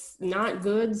it's not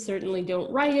good. Certainly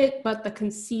don't write it, but the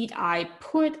conceit I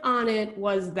put on it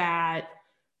was that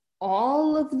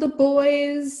all of the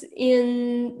boys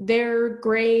in their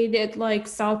grade at like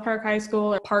South Park High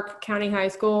School or Park County High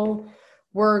School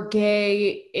were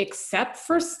gay except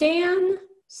for Stan.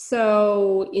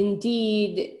 So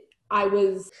indeed, I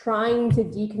was trying to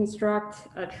deconstruct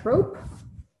a trope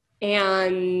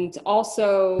and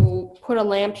also put a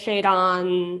lampshade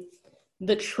on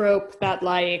the trope that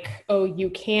like, oh, you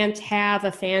can't have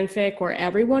a fanfic where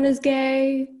everyone is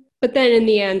gay. But then in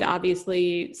the end,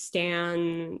 obviously,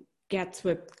 Stan gets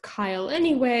with Kyle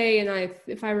anyway. And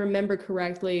if I remember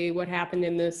correctly, what happened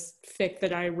in this fic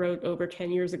that I wrote over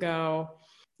 10 years ago,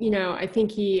 I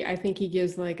think he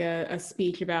gives like a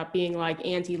speech about being like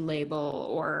anti-label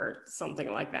or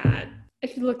something like that. I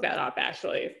should look that up,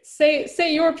 actually.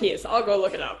 Say your piece. I'll go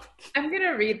look it up. I'm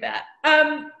gonna read that.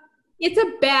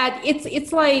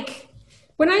 It's like,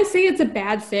 when I say it's a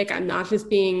bad fic, I'm not just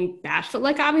being bashful.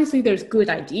 Like, obviously there's good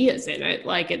ideas in it.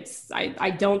 Like,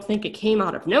 I don't think it came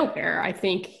out of nowhere. I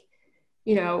think,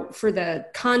 for the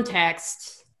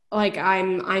context, like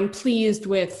I'm pleased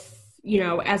with,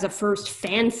 as a first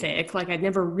fanfic, like I'd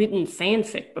never written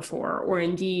fanfic before, or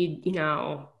indeed,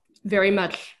 very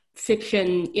much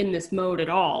fiction in this mode at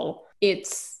all.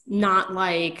 It's not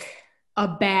like a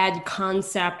bad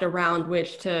concept around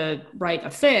which to write a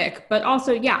fic, but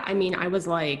also, yeah, I mean, I was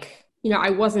like, I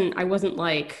wasn't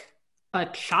like a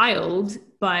child,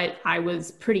 but I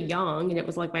was pretty young, and it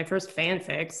was like my first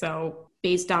fanfic. So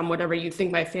based on whatever you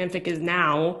think my fanfic is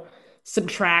now,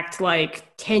 subtract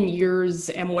like 10 years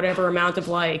and whatever amount of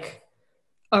like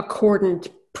accordant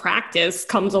practice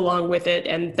comes along with it,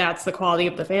 and that's the quality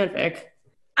of the fanfic.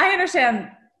 I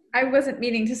understand. I wasn't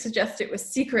meaning to suggest it was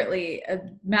secretly a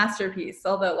masterpiece,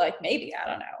 although like maybe, I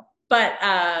don't know.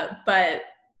 But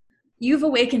you've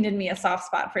awakened in me a soft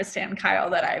spot for Stan Kyle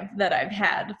that I've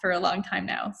had for a long time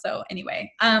now. So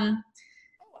anyway,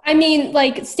 I mean,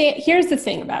 like, here's the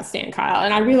thing about Stan Kyle,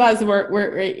 and I realize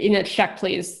we're in a Check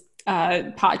Please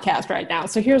podcast right now.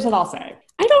 So here's what I'll say.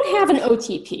 I don't have an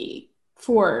OTP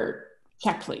for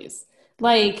Check Please.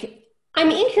 Like, I'm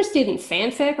interested in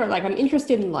fanfic, or like I'm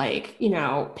interested in like,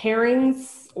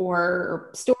 pairings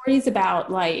or stories about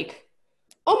like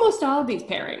almost all of these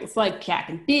pairings, like Jack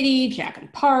and Biddy, Jack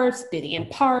and Parse, Biddy and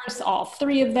Parse, all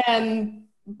three of them,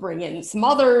 bring in some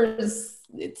others.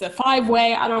 It's a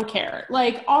 5-way. I don't care.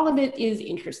 Like, all of it is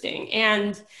interesting.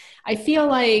 And I feel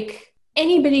like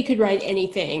anybody could write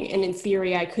anything, and in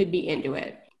theory, I could be into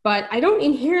it. But I don't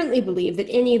inherently believe that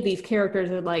any of these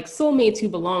characters are like soulmates who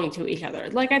belong to each other.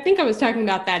 Like, I think I was talking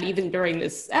about that even during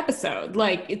this episode.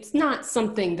 Like, it's not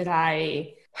something that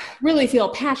I really feel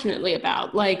passionately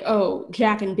about. Like, oh,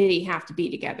 Jack and Biddy have to be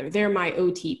together. They're my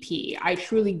OTP. I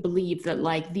truly believe that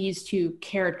like these two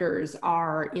characters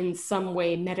are in some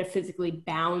way metaphysically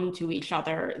bound to each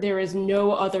other. There is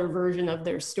no other version of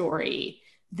their story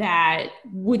that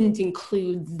wouldn't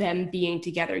include them being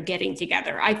together, getting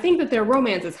together. I think that their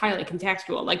romance is highly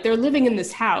contextual. Like, they're living in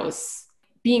this house,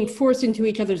 being forced into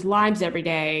each other's lives every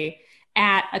day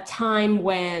at a time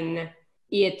when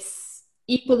it's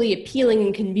equally appealing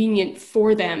and convenient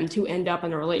for them to end up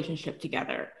in a relationship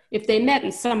together. If they met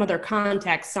in some other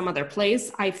context, some other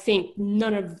place, I think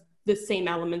none of the same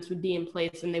elements would be in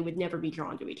place and they would never be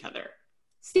drawn to each other.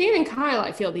 Stan and Kyle,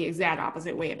 I feel the exact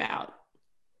opposite way about.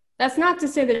 That's not to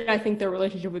say that I think their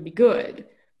relationship would be good,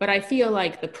 but I feel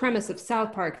like the premise of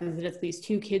South Park is that it's these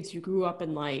two kids who grew up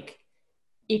in like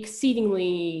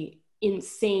exceedingly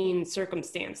insane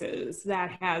circumstances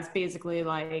that has basically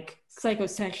like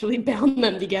psychosexually bound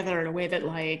them together in a way that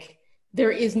like there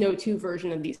is no two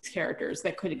version of these characters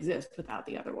that could exist without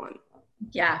the other one.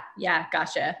 Yeah,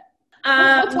 gotcha.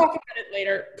 We'll talk about it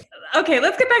later. Okay,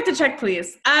 let's get back to Check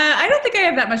Please. I don't think I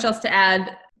have that much else to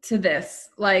add to this.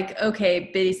 Like, okay,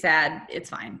 Biddy's sad,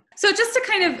 it's fine. So just to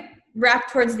kind of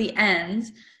wrap towards the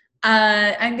end,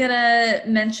 I'm gonna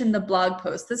mention the blog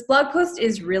post. This blog post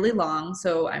is really long,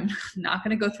 so I'm not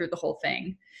gonna go through the whole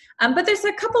thing. But there's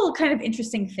a couple kind of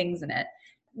interesting things in it.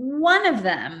 One of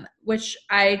them, which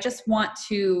I just want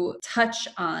to touch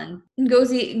on,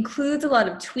 Ngozi includes a lot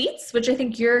of tweets, which I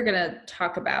think you're going to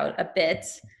talk about a bit.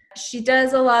 She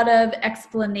does a lot of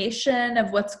explanation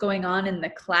of what's going on in the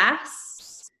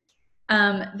class.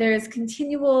 There's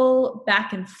continual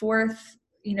back and forth,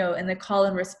 in the call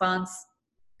and response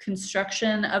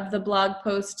construction of the blog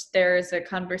post. There's a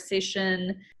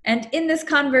conversation, and in this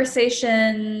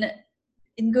conversation,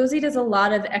 Ngozi does a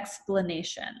lot of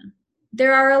explanation.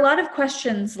 There are a lot of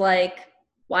questions like,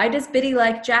 why does Biddy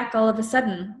like Jack all of a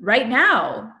sudden, right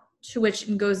now? To which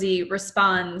Ngozi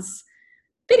responds,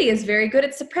 Biddy is very good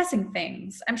at suppressing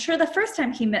things. I'm sure the first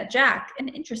time he met Jack, an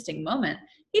interesting moment,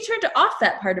 he turned off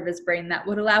that part of his brain that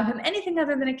would allow him anything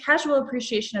other than a casual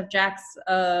appreciation of Jack's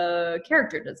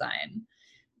character design.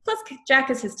 Plus, Jack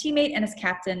is his teammate and his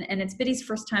captain, and it's Biddy's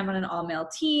first time on an all-male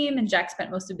team, and Jack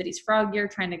spent most of Biddy's frog year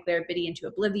trying to glare Biddy into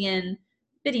oblivion.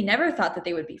 Biddy never thought that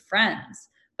they would be friends,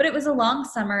 but it was a long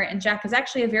summer, and Jack is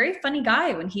actually a very funny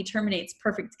guy when he terminates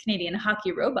Perfect Canadian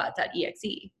Hockey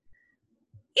Robot.exe.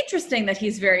 Interesting that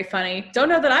he's very funny. Don't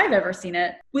know that I've ever seen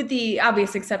it, with the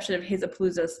obvious exception of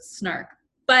Hazapalooza's snark.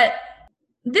 But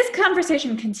this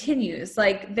conversation continues.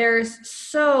 Like, there's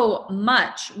so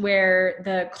much where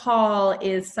the call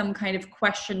is some kind of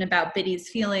question about Biddy's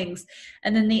feelings,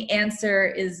 and then the answer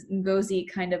is Ngozi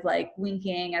kind of like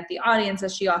winking at the audience,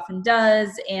 as she often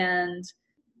does, and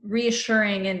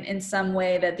reassuring in some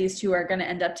way that these two are going to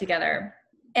end up together.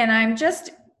 And I'm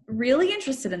just really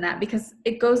interested in that because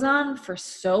it goes on for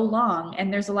so long,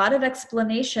 and there's a lot of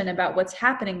explanation about what's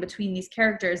happening between these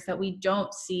characters that we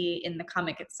don't see in the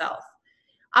comic itself.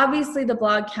 Obviously, the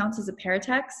blog counts as a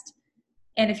paratext,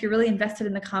 and if you're really invested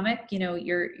in the comic,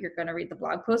 you're going to read the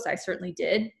blog post. I certainly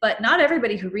did, but not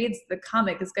everybody who reads the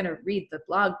comic is going to read the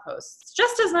blog posts,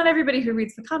 just as not everybody who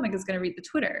reads the comic is going to read the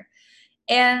Twitter.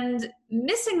 And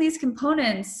missing these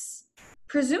components,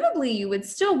 presumably you would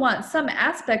still want some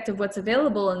aspect of what's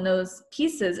available in those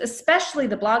pieces, especially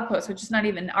the blog post, which is not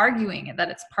even arguing that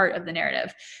it's part of the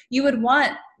narrative. You would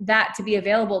want that to be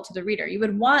available to the reader. You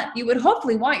would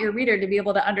hopefully want your reader to be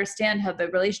able to understand how the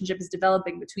relationship is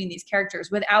developing between these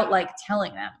characters without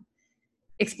telling them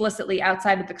explicitly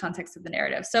outside of the context of the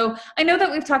narrative. So I know that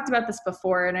we've talked about this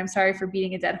before, and I'm sorry for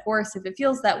beating a dead horse if it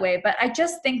feels that way, but I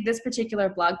just think this particular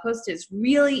blog post is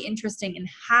really interesting in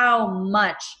how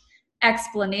much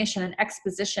explanation and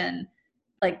exposition,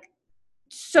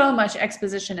 so much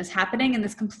exposition is happening in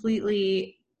this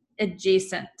completely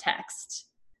adjacent text,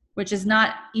 which is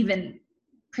not even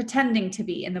pretending to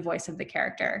be in the voice of the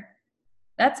character.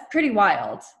 That's pretty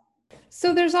wild.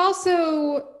 So there's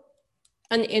also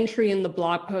an entry in the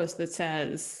blog post that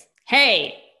says,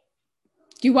 hey,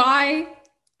 do I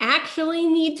actually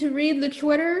need to read the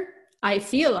Twitter? I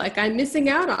feel like I'm missing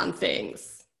out on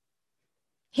things.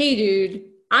 Hey, dude,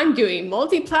 I'm doing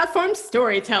multi-platform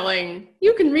storytelling.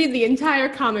 You can read the entire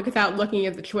comic without looking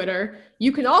at the Twitter.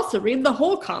 You can also read the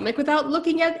whole comic without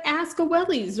looking at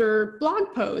Ask-A-Wellies or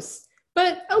blog posts.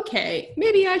 But okay,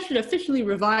 maybe I should officially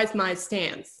revise my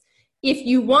stance. If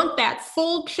you want that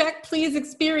full check please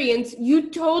experience, you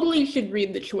totally should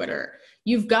read the Twitter.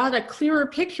 You've got a clearer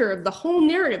picture of the whole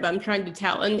narrative I'm trying to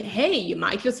tell, and hey, you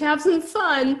might just have some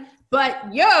fun.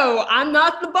 But yo, I'm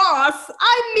not the boss.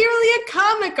 I'm merely a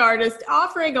comic artist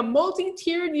offering a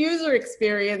multi-tiered user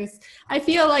experience. I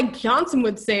feel like Johnson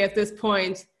would say at this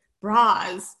point,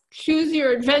 bras, choose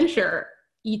your adventure,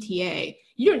 ETA.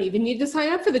 You don't even need to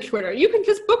sign up for the Twitter. You can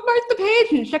just bookmark the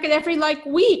page and check it every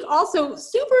week. Also,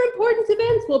 super important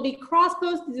events will be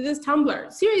cross-posted to this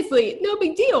Tumblr. Seriously, no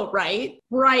big deal, right?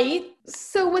 Right?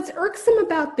 So what's irksome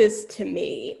about this to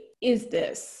me is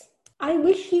this. I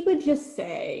wish he would just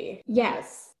say,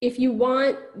 yes, if you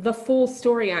want the full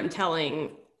story I'm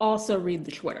telling, also read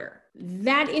the Twitter.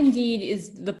 That indeed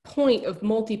is the point of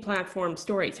multi-platform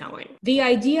storytelling. The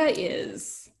idea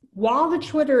is, while the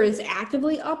Twitter is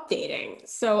actively updating,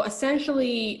 so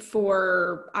essentially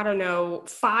for,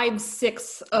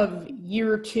 5/6 of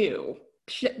year 2,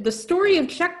 the story of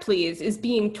Check Please is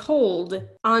being told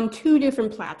on 2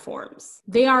 different platforms.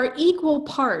 They are equal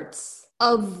parts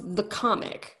of the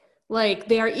comic.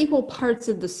 They are equal parts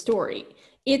of the story.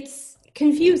 It's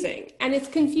confusing, and it's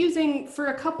confusing for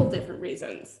a couple different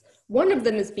reasons. One of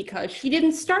them is because she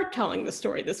didn't start telling the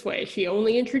story this way. She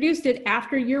only introduced it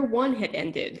after year 1 had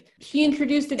ended. She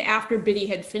introduced it after Biddy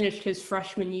had finished his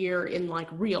freshman year in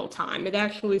real time. It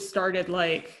actually started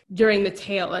during the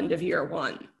tail end of year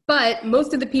 1. But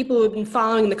most of the people who have been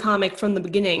following the comic from the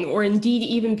beginning, or indeed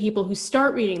even people who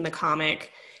start reading the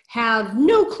comic, have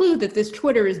no clue that this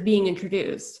Twitter is being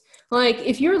introduced. Like,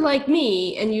 if you're like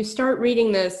me and you start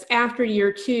reading this after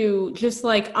year 2, just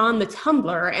like on the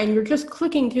Tumblr, and you're just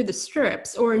clicking through the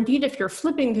strips, or indeed if you're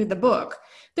flipping through the book,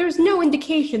 there's no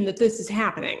indication that this is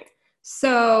happening.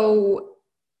 So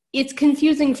it's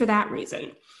confusing for that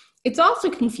reason. It's also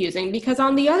confusing because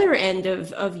on the other end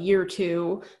of year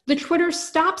 2, the Twitter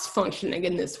stops functioning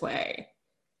in this way.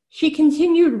 She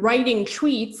continued writing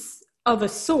tweets of a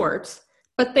sort,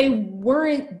 but they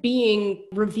weren't being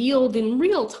revealed in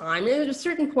real time. And at a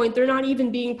certain point, they're not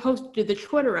even being posted to the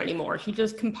Twitter anymore. She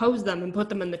just composed them and put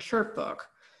them in the chirp book.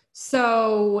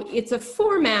 So it's a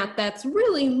format that's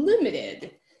really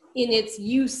limited in its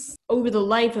use over the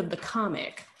life of the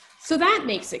comic. So that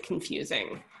makes it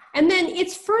confusing. And then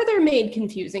it's further made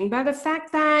confusing by the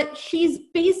fact that she's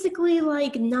basically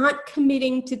like not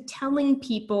committing to telling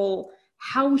people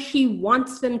how she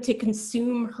wants them to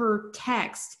consume her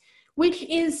text, which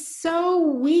is so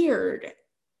weird.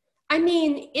 I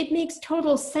mean, it makes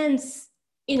total sense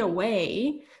in a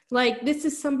way. Like, this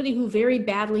is somebody who very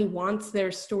badly wants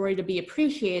their story to be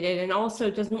appreciated and also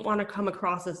doesn't want to come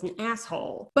across as an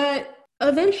asshole. But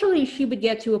eventually she would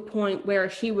get to a point where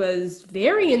she was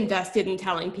very invested in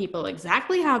telling people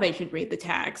exactly how they should read the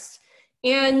text.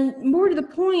 And more to the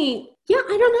point, yeah,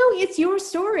 I don't know, it's your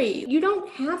story. You don't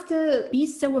have to be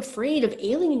so afraid of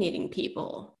alienating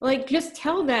people. Like, just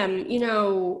tell them,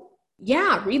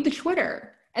 yeah, read the Twitter.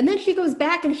 And then she goes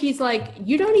back and she's like,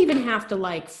 you don't even have to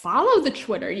like follow the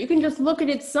Twitter. You can just look at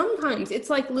it sometimes. It's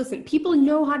like, listen, people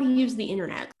know how to use the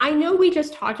internet. I know we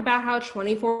just talked about how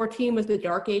 2014 was the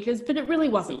dark ages, but it really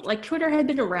wasn't. Like, Twitter had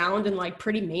been around and like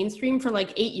pretty mainstream for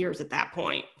like 8 years at that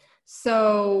point.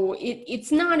 So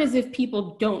it's not as if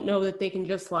people don't know that they can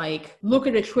just like look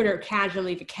at a Twitter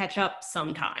casually to catch up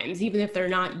sometimes, even if they're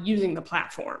not using the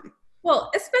platform.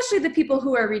 Well, especially the people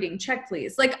who are reading Check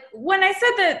Please. Like, when I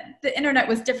said that the internet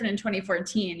was different in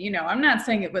 2014, I'm not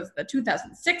saying it was the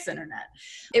 2006 internet.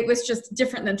 It was just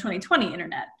different than 2020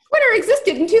 internet. Twitter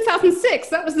existed in 2006.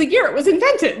 That was the year it was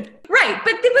invented. Right,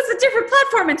 but it was a different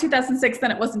platform in 2006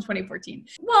 than it was in 2014.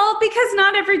 Well, because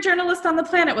not every journalist on the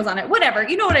planet was on it. Whatever,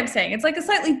 you know what I'm saying. It's like a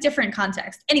slightly different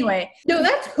context. Anyway. No,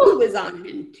 that's who was on it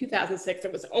in 2006.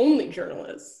 It was only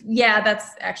journalists. Yeah,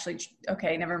 that's actually,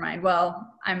 okay, never mind. Well,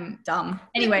 I'm dumb.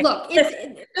 Anyway. Look,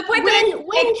 the point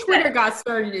when Twitter got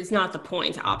started is not the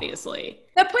point, obviously.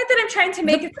 The point that I'm trying to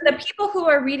make is that the people who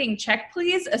are reading Check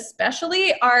Please,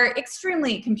 especially, are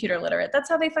extremely computer literate. That's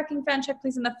how they fucking found Check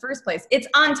Please in the first place. It's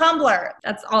on Tumblr.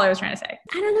 That's all I was trying to say.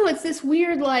 I don't know. It's this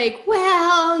weird, like,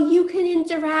 well, you can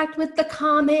interact with the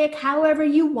comic however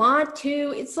you want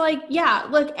to. It's like, yeah,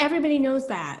 look, everybody knows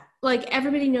that. Like,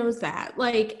 everybody knows that.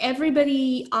 Like,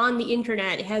 everybody on the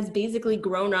internet has basically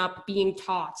grown up being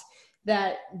taught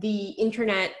that the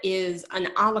internet is an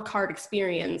a la carte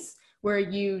experience where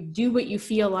you do what you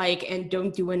feel like and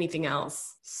don't do anything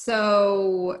else.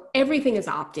 So everything is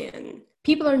opt-in.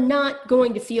 People are not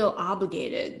going to feel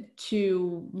obligated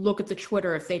to look at the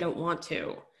Twitter if they don't want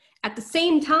to. At the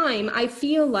same time, I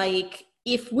feel like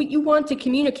if what you want to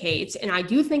communicate, and I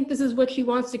do think this is what she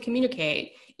wants to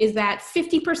communicate, is that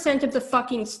 50% of the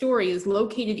fucking story is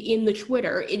located in the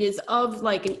Twitter. It is of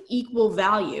like an equal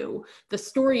value. The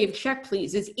story of Check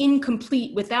Please is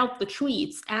incomplete without the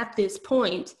tweets at this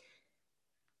point.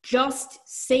 Just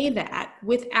say that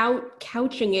without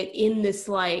couching it in this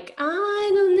like,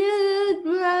 I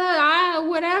don't know,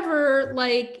 whatever.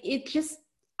 Like, it just,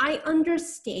 I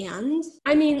understand.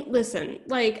 I mean, listen,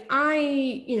 like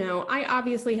I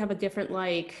obviously have a different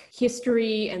like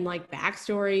history and like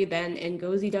backstory than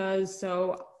Ngozi does.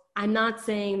 So I'm not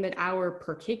saying that our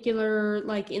particular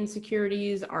like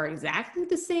insecurities are exactly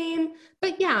the same,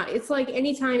 but yeah, it's like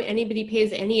anytime anybody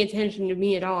pays any attention to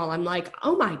me at all, I'm like,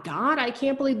 oh my God, I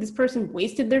can't believe this person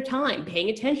wasted their time paying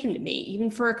attention to me,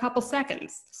 even for a couple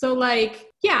seconds. So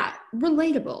like, yeah,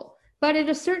 relatable. But at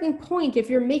a certain point, if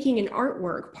you're making an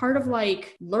artwork, part of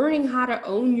like learning how to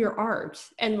own your art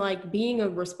and like being a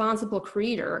responsible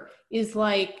creator is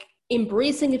like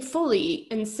embracing it fully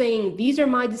and saying, these are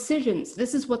my decisions.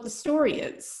 This is what the story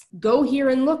is. Go here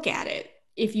and look at it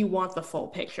if you want the full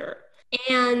picture.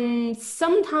 And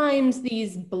sometimes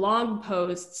these blog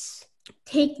posts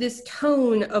take this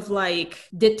tone of like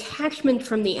detachment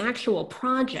from the actual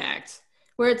project,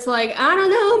 where it's like, I don't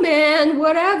know, man,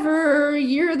 whatever,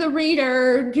 you're the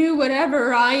reader, do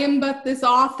whatever. I am but this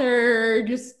author,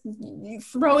 just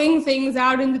throwing things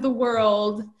out into the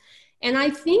world. And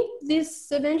I think this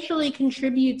eventually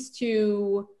contributes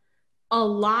to a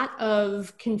lot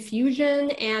of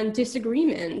confusion and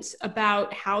disagreement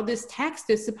about how this text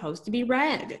is supposed to be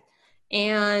read.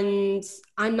 And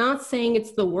I'm not saying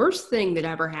it's the worst thing that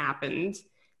ever happened,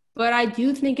 But I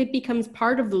do think it becomes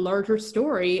part of the larger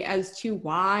story as to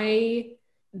why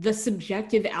the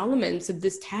subjective elements of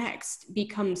this text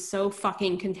become so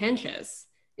fucking contentious,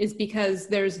 is because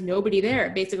there's nobody there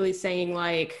basically saying,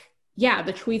 like, yeah,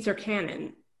 the tweets are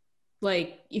canon.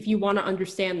 Like, if you want to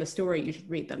understand the story, you should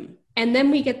read them. And then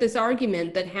we get this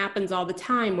argument that happens all the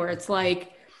time where it's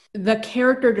like, the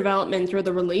character development or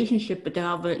the relationship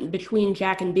development between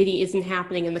Jack and Biddy isn't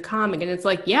happening in the comic. And it's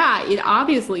like, yeah, it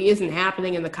obviously isn't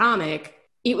happening in the comic.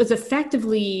 It was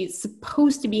effectively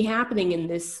supposed to be happening in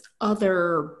this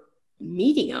other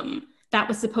medium that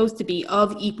was supposed to be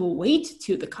of equal weight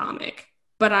to the comic.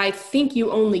 But I think you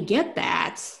only get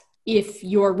that if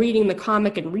you're reading the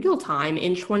comic in real time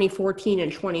in 2014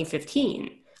 and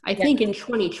 2015. I think in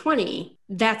 2020,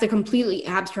 that's a completely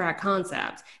abstract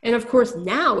concept. And of course,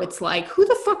 now it's like, who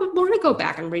the fuck would want to go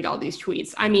back and read all these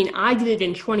tweets? I mean, I did it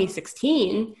in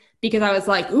 2016 because I was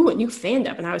like, ooh, a new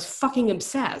fandom, and I was fucking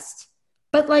obsessed.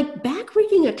 But like, back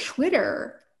reading a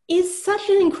Twitter is such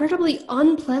an incredibly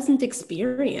unpleasant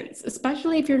experience,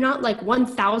 especially if you're not like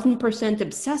 1000%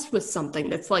 obsessed with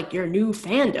something that's like your new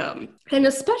fandom. And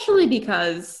especially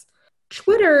because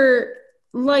Twitter,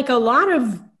 like a lot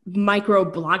of micro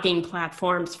blogging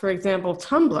platforms, for example,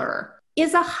 Tumblr,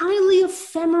 is a highly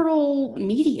ephemeral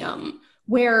medium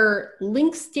where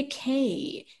links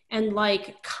decay and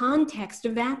like context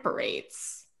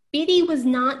evaporates. Biddy was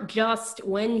not just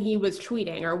when he was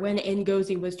tweeting or when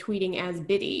Ngozi was tweeting as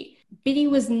Biddy. Biddy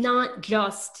was not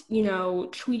just,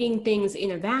 tweeting things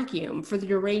in a vacuum for the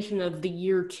duration of the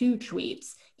year 2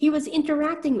 tweets. He was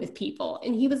interacting with people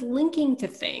and he was linking to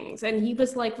things and he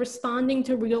was like responding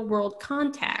to real world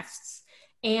contexts.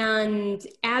 And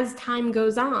as time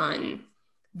goes on,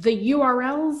 the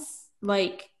URLs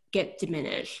like get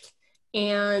diminished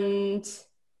and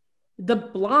the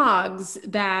blogs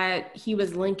that he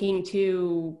was linking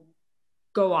to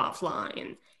go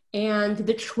offline, and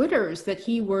the Twitters that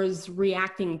he was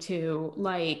reacting to,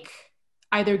 like,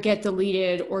 either get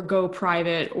deleted or go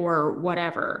private or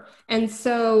whatever. And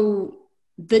so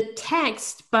the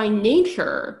text by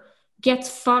nature gets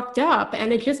fucked up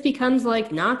and it just becomes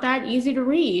like not that easy to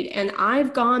read. And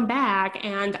I've gone back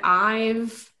and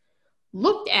I've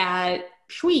looked at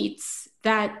tweets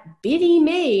that Biddy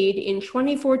made in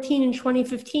 2014 and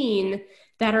 2015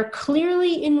 that are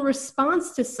clearly in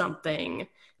response to something,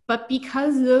 but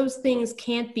because those things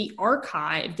can't be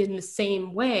archived in the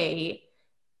same way,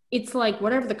 it's like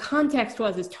whatever the context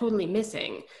was is totally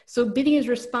missing. So Biddy is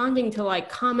responding to like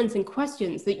comments and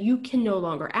questions that you can no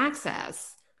longer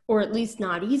access, or at least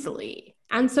not easily.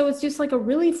 And so it's just like a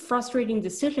really frustrating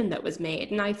decision that was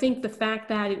made. And I think the fact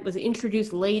that it was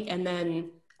introduced late and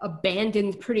then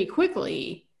abandoned pretty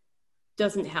quickly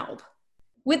doesn't help.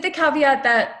 With the caveat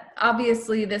that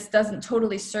obviously this doesn't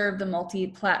totally serve the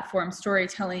multi-platform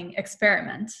storytelling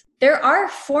experiment, there are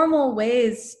formal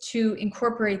ways to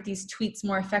incorporate these tweets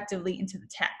more effectively into the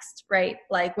text, right?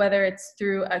 Like whether it's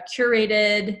through a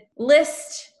curated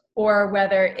list or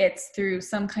whether it's through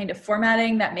some kind of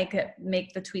formatting that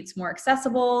make the tweets more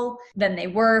accessible than they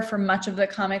were for much of the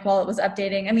comic while it was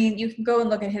updating. I mean, you can go and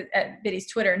look at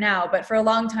Biddy's Twitter now, but for a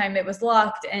long time it was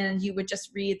locked and you would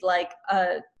just read like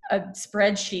a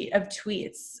spreadsheet of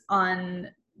tweets on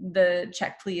the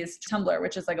Check Please Tumblr,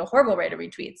 which is like a horrible way to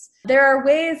read tweets. There are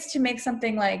ways to make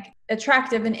something like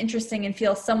attractive and interesting and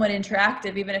feel somewhat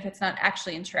interactive, even if it's not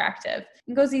actually interactive.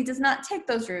 Ngozi does not take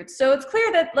those routes. So it's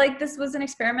clear that like this was an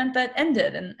experiment that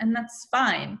ended and that's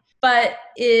fine. But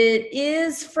it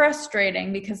is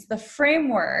frustrating because the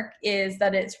framework is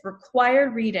that it's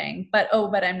required reading, but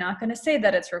I'm not going to say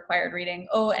that it's required reading.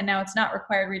 Oh, and now it's not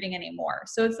required reading anymore.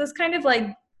 So it's this kind of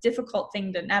like difficult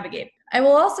thing to navigate. I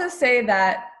will also say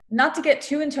that, not to get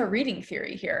too into reading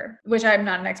theory here, which I'm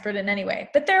not an expert in anyway,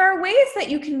 but there are ways that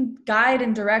you can guide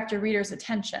and direct your reader's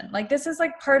attention. Like this is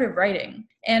like part of writing.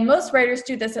 And most writers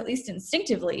do this at least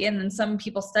instinctively, and then some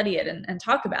people study it and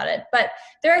talk about it. But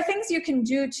there are things you can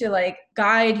do to like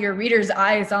guide your reader's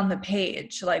eyes on the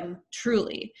page, like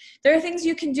truly. There are things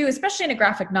you can do, especially in a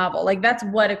graphic novel. Like that's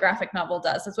what a graphic novel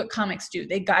does. That's what comics do.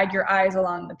 They guide your eyes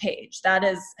along the page. That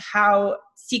is how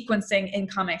sequencing in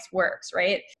comics works,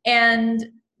 right? And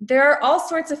there are all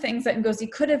sorts of things that Ngozi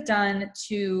could have done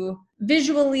to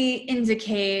visually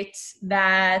indicate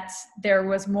that there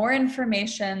was more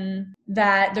information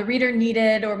that the reader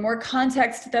needed or more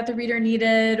context that the reader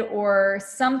needed or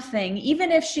something,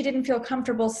 even if she didn't feel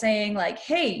comfortable saying like,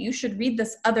 hey, you should read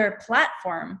this other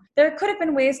platform. There could have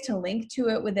been ways to link to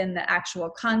it within the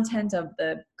actual content of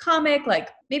the comic, like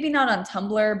maybe not on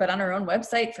Tumblr, but on her own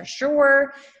website for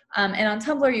sure. And on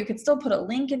Tumblr, you could still put a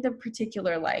link into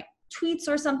particular like tweets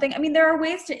or something. I mean, there are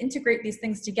ways to integrate these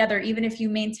things together, even if you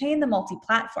maintain the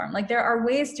multi-platform. Like there are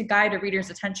ways to guide a reader's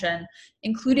attention,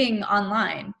 including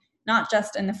online, not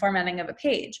just in the formatting of a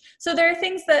page. So there are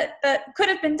things that could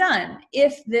have been done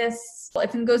if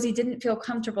Ngozi didn't feel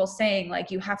comfortable saying,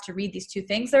 like, you have to read these two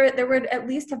things. There would at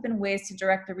least have been ways to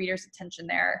direct the reader's attention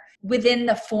there within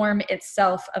the form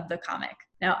itself of the comic.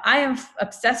 Now, I am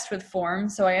obsessed with form,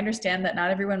 so I understand that not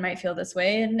everyone might feel this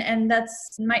way, and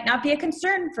that's might not be a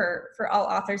concern for all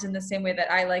authors in the same way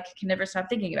that I can never stop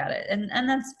thinking about it, and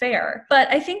that's fair.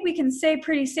 But I think we can say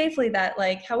pretty safely that,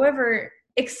 however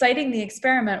exciting the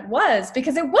experiment was,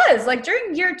 because it was,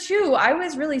 during year 2, I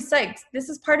was really psyched. This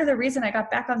is part of the reason I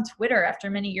got back on Twitter after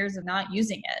many years of not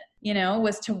using it,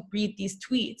 was to read these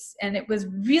tweets, and it was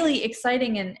really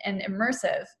exciting and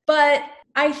immersive. But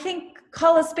I think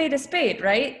call a spade,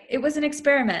 right? It was an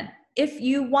experiment. If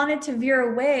you wanted to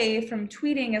veer away from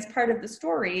tweeting as part of the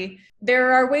story,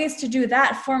 there are ways to do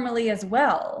that formally as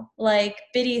well. Like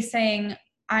Biddy saying,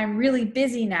 I'm really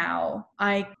busy now.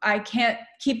 I can't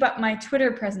keep up my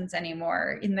Twitter presence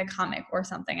anymore in the comic or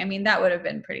something. I mean, that would have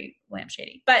been pretty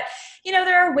lampshady. But,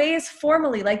 there are ways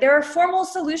formally, there are formal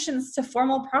solutions to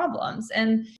formal problems.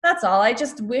 And that's all. I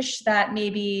just wish that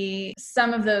maybe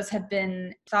some of those had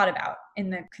been thought about in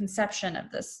the conception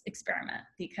of this experiment,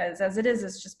 because as it is,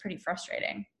 it's just pretty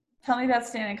frustrating. Tell me about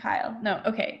Stan and Kyle. No,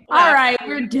 okay. All right,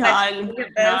 we're done. We're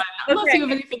done. Unless Okay. you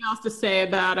have anything else to say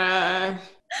about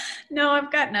No,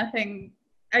 I've got nothing.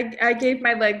 I gave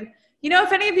my leg.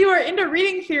 If any of you are into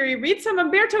reading theory, read some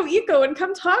Umberto Eco and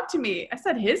come talk to me. I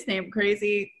said his name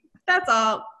crazy. That's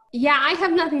all. Yeah, I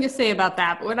have nothing to say about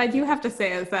that. But what I do have to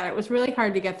say is that it was really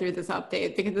hard to get through this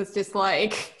update, because it's just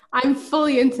I'm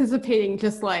fully anticipating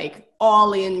just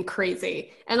all in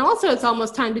crazy. And also it's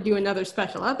almost time to do another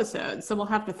special episode. So we'll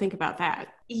have to think about that.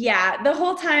 Yeah, the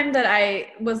whole time that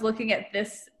I was looking at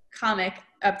this comic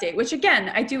update, which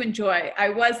again, I do enjoy, I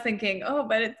was thinking,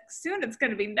 but soon it's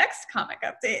going to be next comic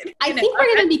update. I think we're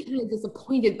going to be kind of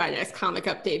disappointed by next comic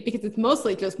update, because it's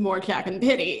mostly just more Jack and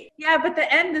Biddy. Yeah, but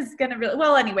the end is going to really,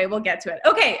 well, anyway, we'll get to it.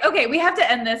 Okay, we have to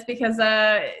end this because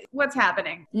what's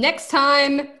happening? Next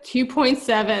time,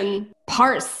 2.7,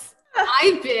 Parse.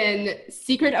 I've been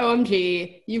Secret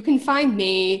OMG. You can find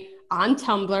me on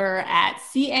Tumblr at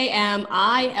CAMILLIAR,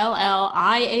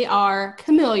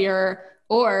 Camilliar,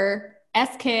 or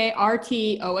SKRTOMG,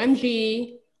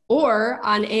 or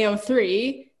on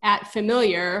AO3 at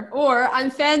Familiar, or on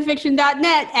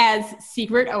fanfiction.net as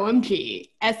Secret OMG,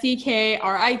 SEKRITOMG.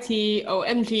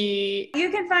 You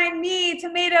can find me,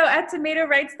 Tomato, at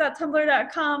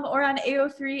tomatorights.tumblr.com, or on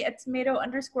AO3 at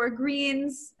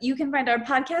tomato_greens. You can find our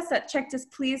podcast at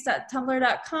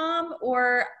checkthisplease.tumblr.com,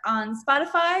 or on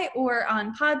Spotify, or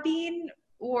on Podbean,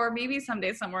 or maybe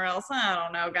someday somewhere else. I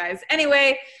don't know, guys.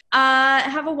 Anyway,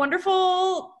 have a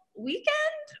wonderful weekend.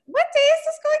 What day is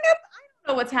this going up? I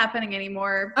don't know what's happening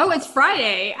anymore. Oh, it's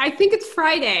Friday. I think it's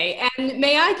Friday. And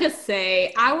may I just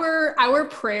say, our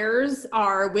prayers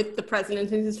are with the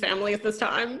president and his family at this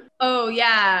time. Oh,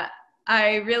 yeah.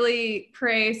 I really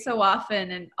pray so often,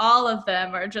 and all of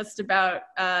them are just about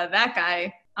that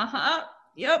guy.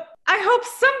 Yep. I hope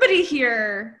somebody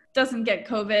here doesn't get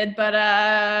COVID, but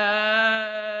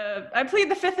I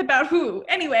plead the fifth about who.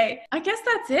 Anyway, I guess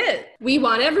that's it. We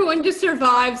want everyone to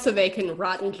survive so they can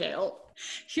rot in jail.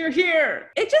 Hear,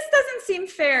 hear. It just doesn't seem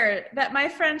fair that my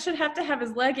friend should have to have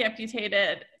his leg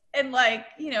amputated and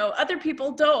other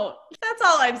people don't. That's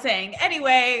all I'm saying.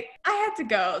 Anyway, I had to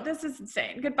go. This is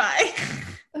insane. Goodbye.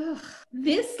 Ugh,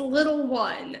 this little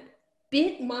one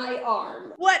bit my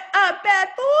arm. What a bad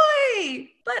boy!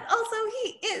 But also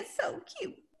he is so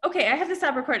cute. Okay, I have to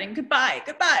stop recording. Goodbye.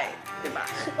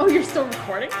 Oh, you're still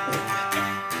recording?